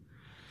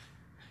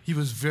 He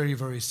was very,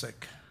 very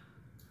sick.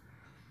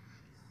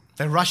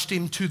 They rushed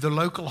him to the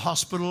local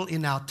hospital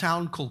in our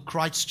town called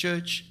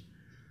Christchurch.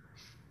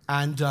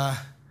 And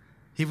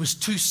he was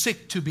too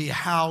sick to be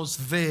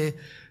housed there.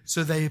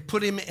 So they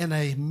put him in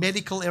a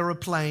medical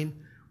aeroplane,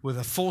 with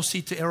a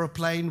 4-seater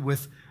aeroplane.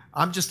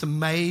 I'm just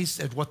amazed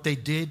at what they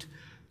did.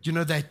 You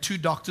know, they had 2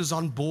 doctors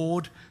on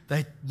board. They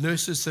had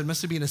nurses. So it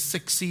must have been a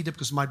 6-seater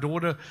because my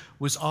daughter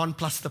was on,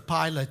 plus the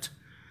pilot.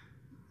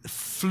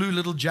 Flew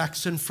little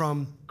Jackson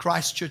from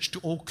Christchurch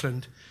to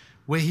Auckland,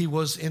 where he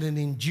was in an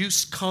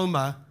induced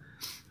coma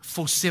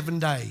for 7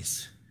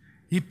 days.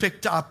 He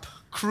picked up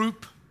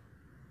croup.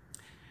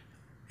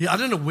 I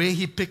don't know where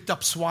he picked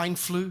up swine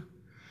flu,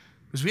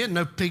 because we had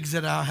no pigs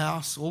at our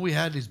house. All we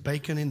had is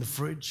bacon in the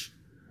fridge.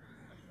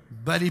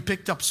 But he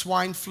picked up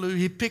swine flu.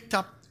 He picked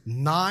up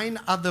 9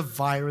 other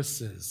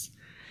viruses.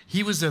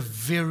 He was a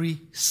very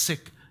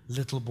sick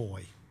little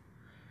boy.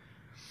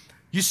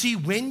 You see,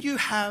 when you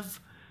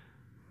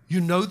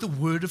know the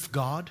Word of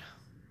God,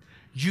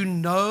 you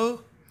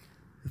know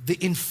the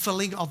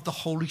infilling of the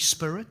Holy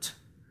Spirit,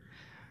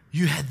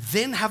 you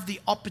then have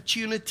the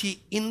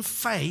opportunity in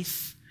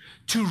faith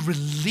to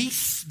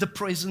release the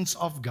presence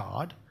of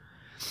God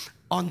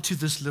onto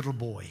this little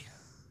boy.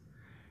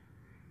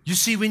 You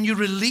see, when you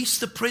release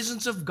the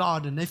presence of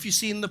God, and if you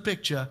see in the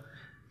picture,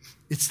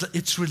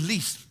 it's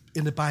released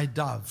by a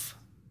dove.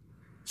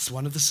 It's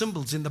one of the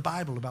symbols in the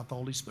Bible about the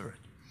Holy Spirit.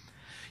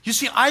 You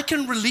see, I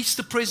can release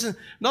the presence.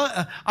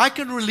 I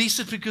can release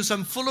it because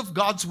I'm full of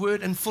God's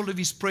Word and full of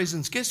His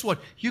presence. Guess what?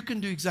 You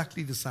can do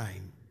exactly the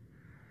same.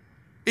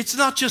 It's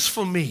not just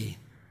for me.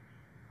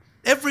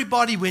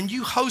 Everybody, when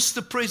you host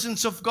the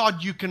presence of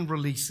God, you can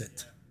release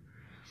it.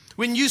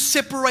 When you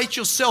separate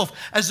yourself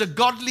as a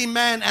godly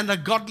man and a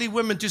godly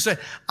woman to say,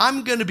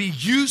 I'm going to be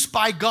used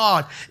by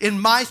God in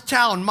my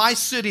town, my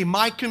city,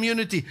 my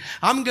community.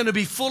 I'm going to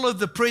be full of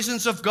the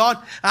presence of God,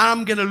 and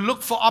I'm going to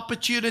look for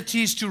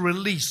opportunities to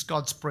release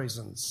God's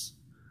presence.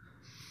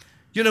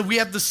 You know, we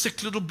have the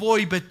sick little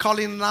boy, but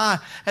Colin and I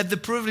had the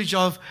privilege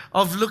of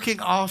looking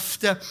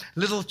after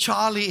little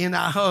Charlie in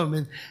our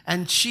home.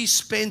 And she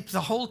spent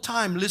the whole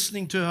time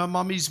listening to her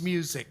mommy's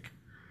music.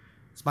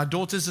 My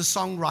daughter's a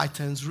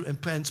songwriter and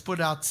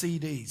put out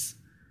CDs.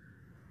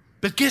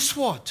 But guess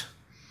what?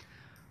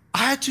 I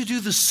had to do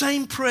the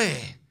same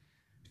prayer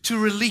to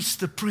release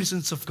the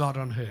presence of God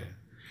on her.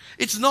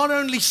 It's not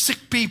only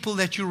sick people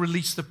that you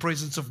release the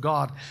presence of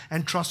God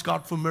and trust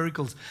God for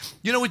miracles.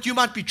 You know what? You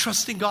might be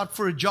trusting God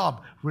for a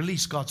job.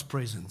 Release God's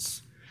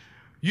presence.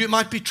 You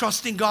might be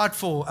trusting God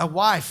for a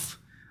wife.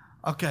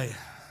 Okay.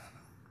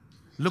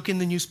 Look in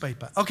the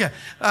newspaper. Okay.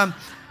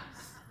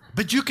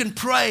 But you can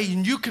pray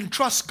and you can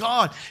trust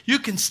God. You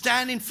can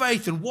stand in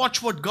faith and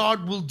watch what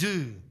God will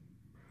do.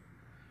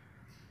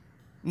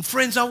 And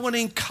friends, I want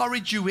to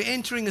encourage you. We're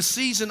entering a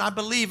season, I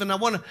believe, and I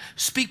want to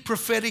speak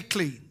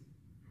prophetically.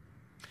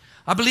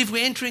 I believe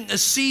we're entering a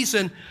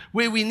season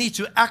where we need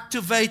to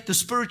activate the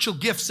spiritual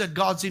gifts that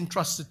God's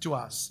entrusted to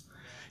us.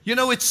 You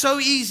know, it's so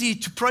easy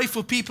to pray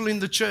for people in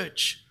the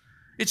church.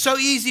 It's so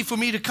easy for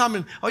me to come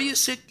and, are you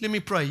sick? Let me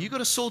pray. You got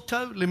a sore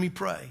toe? Let me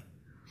pray.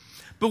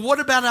 But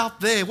what about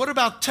out there? What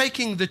about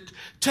taking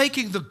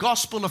the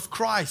gospel of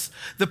Christ,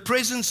 the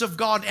presence of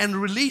God, and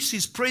release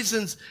His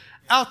presence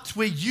out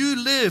where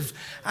you live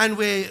and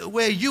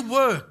where you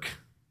work?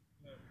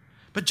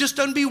 But just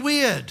don't be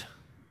weird.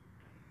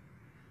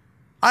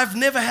 I've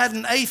never had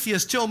an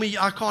atheist tell me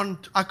I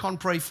can't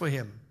pray for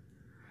him.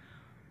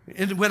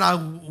 And when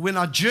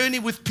I journey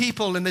with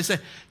people and they say,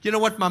 you know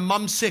what, my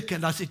mom's sick,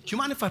 and I say, do you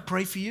mind if I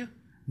pray for you?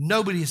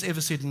 Nobody has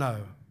ever said no.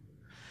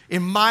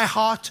 In my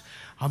heart,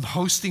 I'm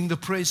hosting the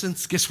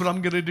presence. Guess what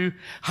I'm going to do?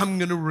 I'm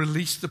going to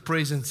release the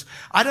presence.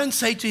 I don't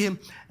say to him,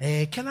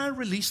 can I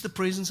release the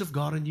presence of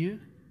God on you?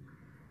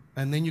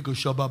 And then you go,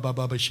 Shabba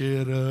Baba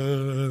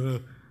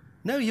Bashira.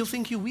 No, he'll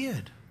think you're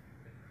weird.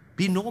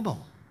 Be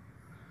normal.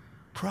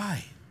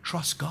 Pray.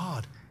 Trust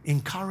God.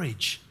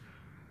 Encourage.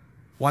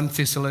 1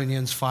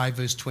 Thessalonians 5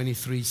 verse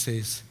 23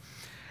 says,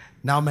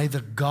 now may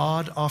the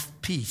God of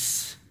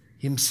peace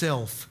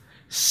himself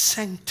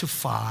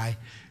sanctify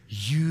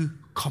you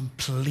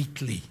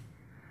completely.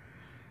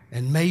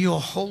 And may your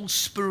whole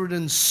spirit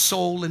and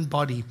soul and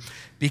body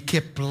be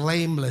kept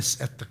blameless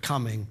at the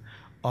coming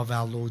of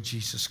our Lord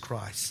Jesus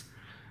Christ.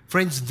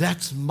 Friends,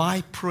 that's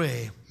my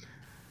prayer,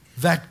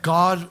 that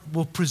God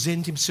will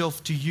present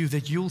himself to you,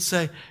 that you'll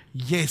say,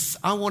 yes,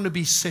 I want to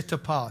be set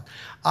apart.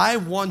 I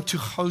want to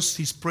host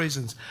his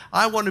presence.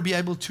 I want to be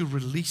able to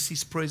release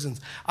his presence.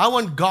 I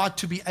want God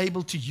to be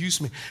able to use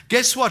me.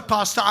 Guess what,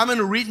 Pastor? I'm going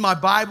to read my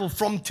Bible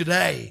from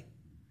today.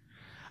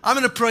 I'm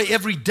going to pray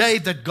every day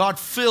that God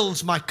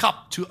fills my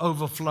cup to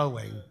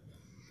overflowing.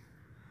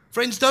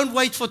 Friends, don't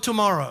wait for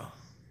tomorrow.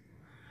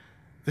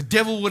 The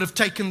devil would have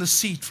taken the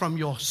seat from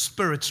your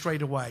spirit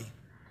straight away.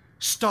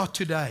 Start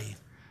today.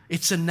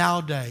 It's a now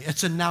day.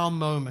 It's a now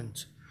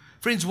moment.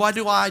 Friends, why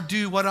do I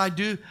do what I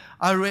do?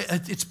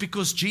 It's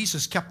because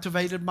Jesus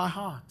captivated my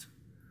heart.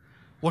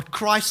 What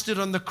Christ did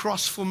on the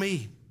cross for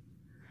me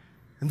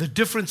and the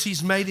difference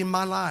he's made in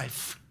my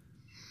life.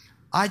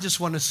 I just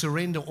want to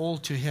surrender all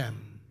to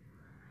him.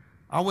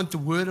 I want the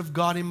word of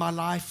God in my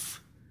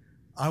life.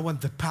 I want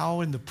the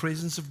power and the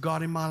presence of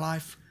God in my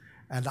life.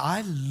 And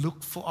I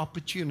look for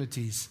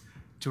opportunities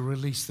to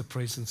release the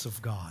presence of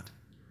God.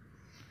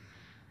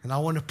 And I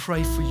want to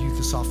pray for you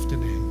this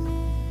afternoon.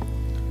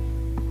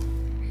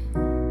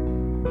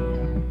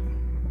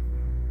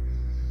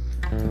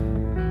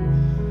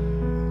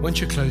 Why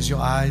don't you close your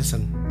eyes?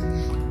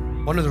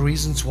 And one of the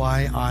reasons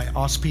why I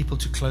ask people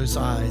to close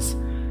eyes,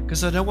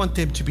 because I don't want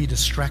them to be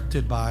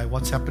distracted by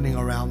what's happening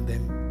around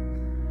them.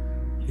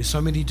 There's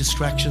so many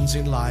distractions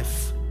in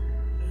life.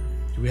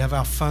 We have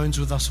our phones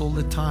with us all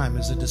the time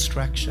as a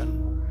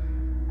distraction.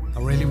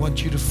 I really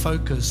want you to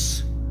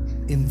focus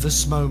in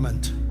this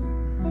moment.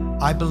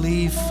 I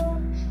believe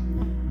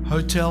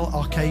Hotel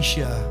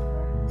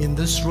Acacia in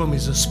this room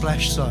is a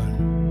splash zone.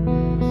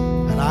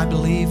 And I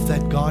believe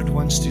that God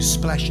wants to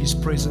splash his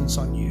presence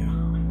on you.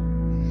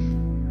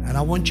 And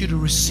I want you to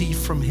receive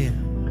from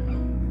him.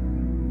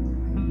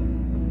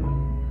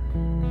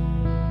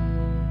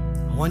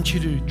 I want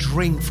you to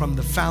drink from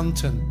the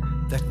fountain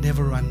that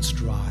never runs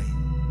dry.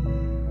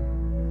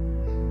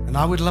 And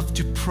I would love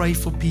to pray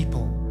for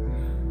people.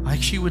 I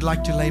actually would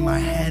like to lay my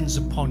hands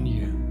upon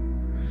you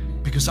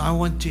because I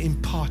want to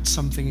impart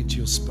something into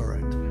your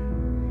spirit.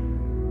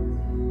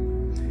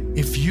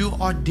 If you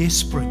are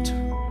desperate,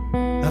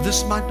 now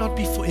this might not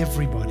be for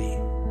everybody,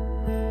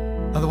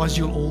 otherwise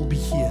you'll all be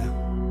here,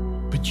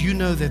 but you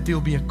know that there'll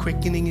be a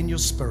quickening in your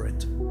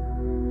spirit.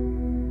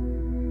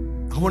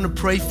 I want to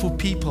pray for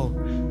people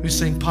who are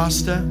saying,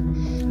 Pastor,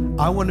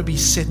 I want to be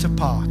set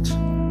apart.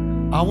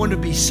 I want to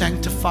be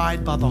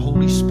sanctified by the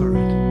Holy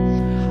Spirit.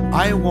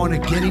 I want to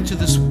get into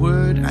this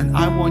word and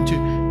I want to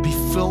be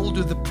filled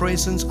with the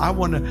presence. I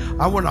want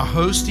to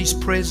host his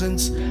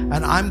presence,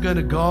 and I'm going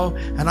to go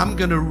and I'm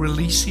going to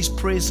release his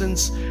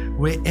presence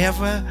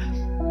wherever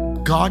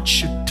God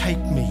should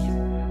take me.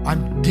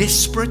 I'm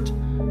desperate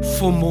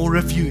for more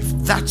of you. If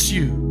that's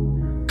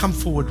you, come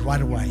forward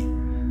right away.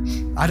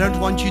 I don't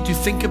want you to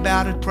think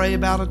about it, pray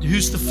about it.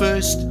 Who's the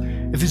first?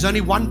 If there's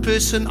only one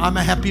person, I'm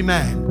a happy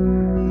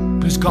man,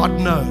 because God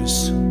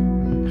knows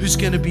who's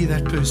going to be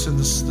that person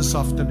this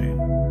afternoon.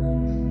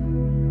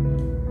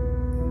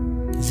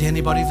 Is there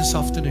anybody this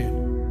afternoon?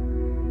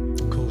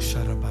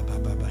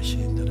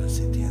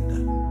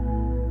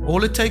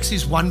 All it takes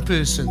is one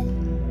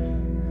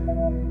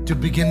person to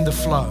begin the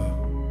flow.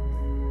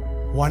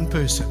 One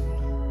person.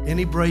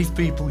 Any brave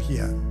people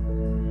here?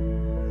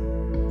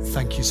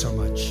 Thank you so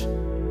much.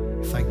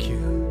 Thank you.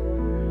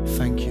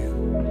 Thank you.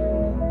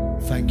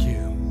 Thank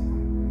you.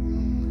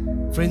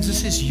 Friends,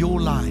 this is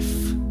your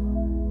life.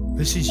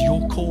 This is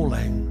your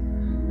calling.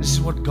 This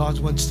is what God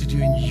wants to do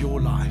in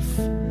your life.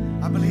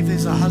 I believe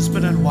there's a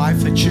husband and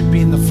wife that should be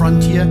in the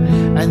front here,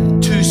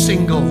 and two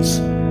single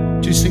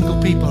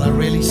people I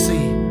really see.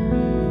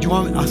 Do you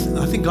want? I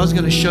think God's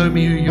going to show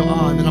me who you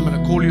are, and then I'm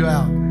going to call you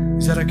out.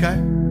 Is that okay?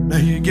 No,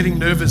 you're getting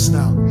nervous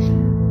now.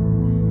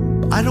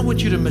 I don't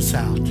want you to miss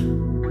out.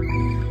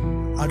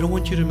 I don't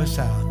want you to miss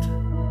out.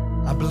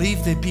 I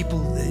believe there are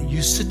people,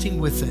 you're sitting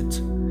with it,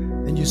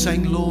 and you're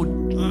saying, Lord,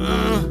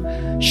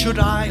 should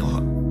I?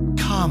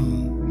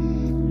 Come.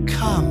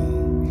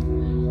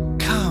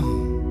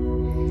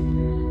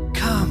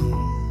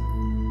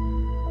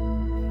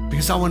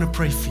 Because I want to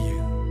pray for you.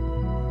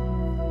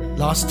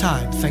 Last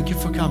time, thank you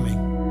for coming.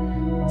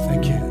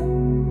 Thank you.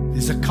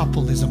 There's a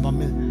couple, there's a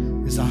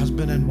mom, there's a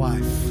husband and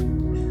wife.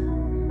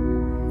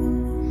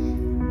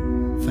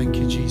 Thank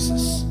you,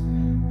 Jesus.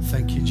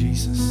 Thank you,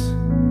 Jesus.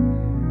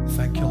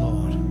 Thank you,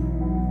 Lord.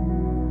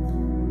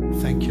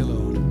 Thank you,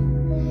 Lord.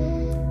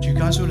 Do you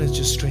guys want to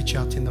just stretch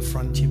out in the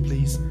front here,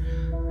 please,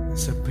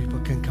 so people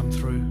can come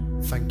through.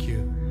 Thank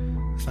you.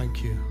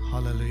 Thank you.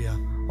 Hallelujah.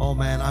 Oh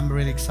man, I'm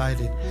really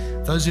excited.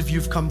 Those of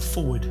you who've come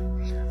forward,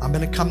 I'm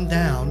going to come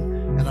down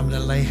and I'm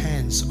going to lay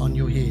hands on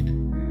your head.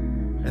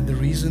 And the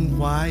reason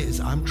why is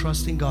I'm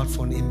trusting God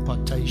for an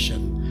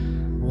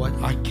impartation. What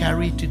I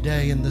carry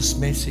today in this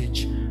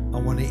message, I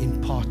want to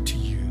impart to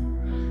you.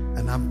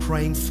 And I'm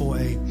praying for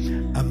a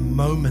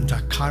moment, a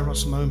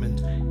kairos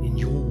moment in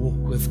your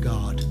walk with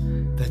God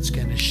that's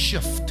going to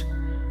shift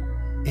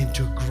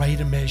into a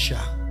greater measure,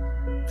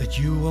 that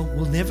you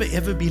will never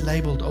ever be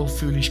labeled, oh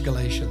foolish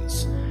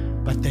Galatians,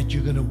 but that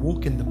you're going to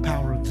walk in the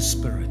power of the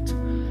Spirit,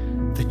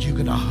 that you're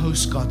going to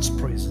host God's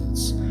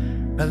presence.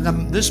 But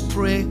this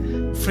prayer,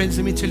 friends,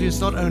 let me tell you,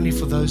 it's not only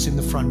for those in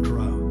the front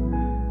row.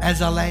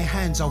 As I lay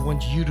hands, I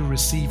want you to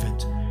receive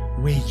it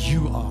where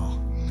you are.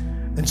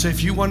 And so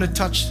if you want to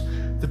touch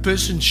the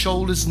person's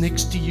shoulders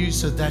next to you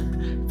so that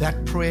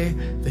prayer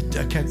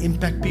that can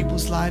impact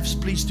people's lives,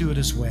 please do it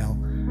as well.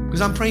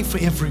 Because I'm praying for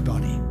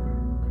everybody.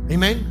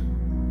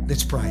 Amen?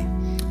 Let's pray.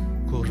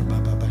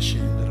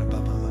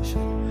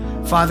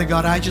 Father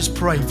God, I just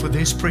pray for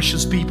these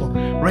precious people.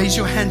 Raise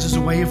your hands as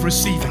a way of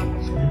receiving.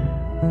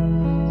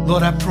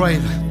 Lord, I pray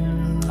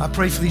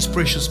for these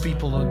precious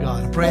people, Lord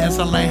God. I pray as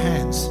I lay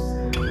hands,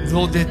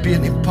 Lord, there'd be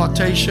an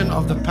impartation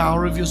of the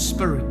power of your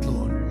Spirit,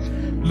 Lord.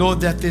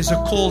 Lord, that there's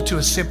a call to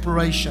a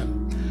separation.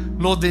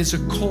 Lord, there's a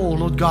call,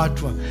 Lord God,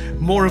 to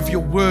more of your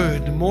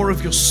word, more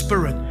of your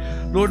Spirit.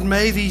 Lord,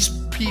 may these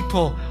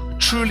people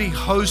truly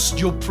host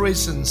your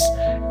presence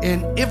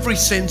in every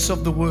sense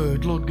of the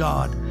word, Lord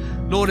God.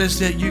 Lord, as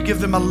that you give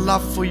them a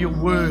love for your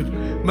word,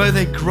 may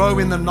they grow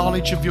in the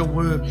knowledge of your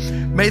word.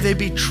 May they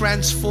be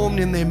transformed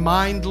in their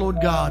mind, Lord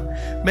God.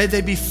 May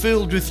they be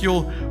filled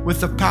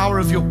with the power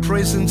of your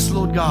presence,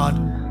 Lord God.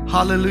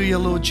 Hallelujah,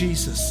 Lord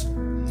Jesus.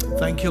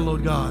 Thank you,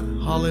 Lord God.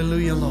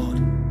 Hallelujah,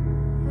 Lord.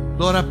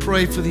 Lord, I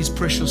pray for these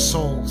precious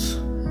souls,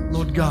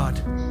 Lord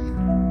God.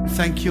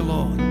 Thank you,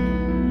 Lord.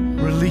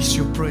 Release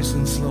your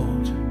presence,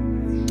 Lord.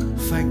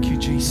 Thank you,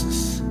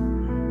 Jesus.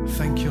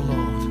 Thank you,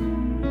 Lord.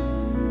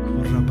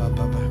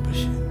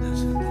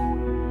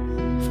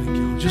 Thank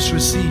you. Just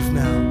receive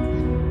now.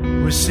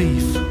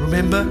 Receive.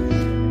 Remember,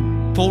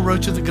 Paul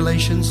wrote to the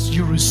Galatians,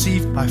 you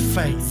received by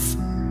faith.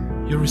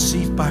 You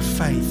received by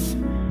faith.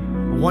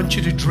 I want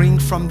you to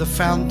drink from the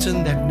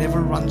fountain that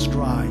never runs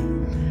dry.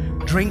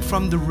 Drink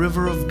from the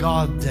river of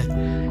God that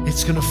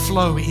it's going to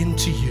flow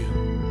into you.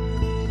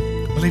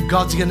 I believe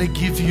God's going to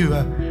give you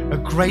a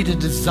greater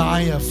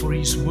desire for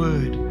His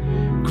Word,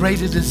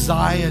 greater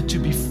desire to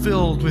be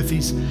filled with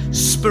His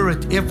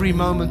Spirit every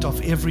moment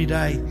of every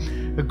day,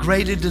 a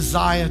greater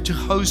desire to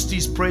host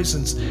His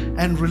presence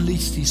and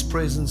release His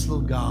presence,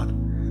 Lord God.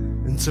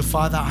 And so,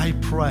 Father, I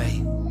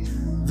pray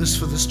this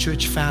for this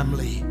church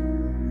family.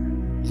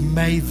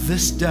 May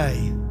this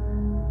day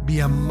be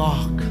a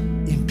mark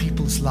in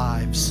people's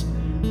lives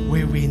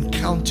where we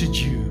encountered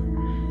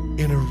you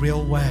in a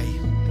real way,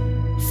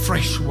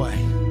 fresh way,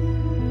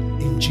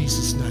 in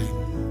Jesus' name.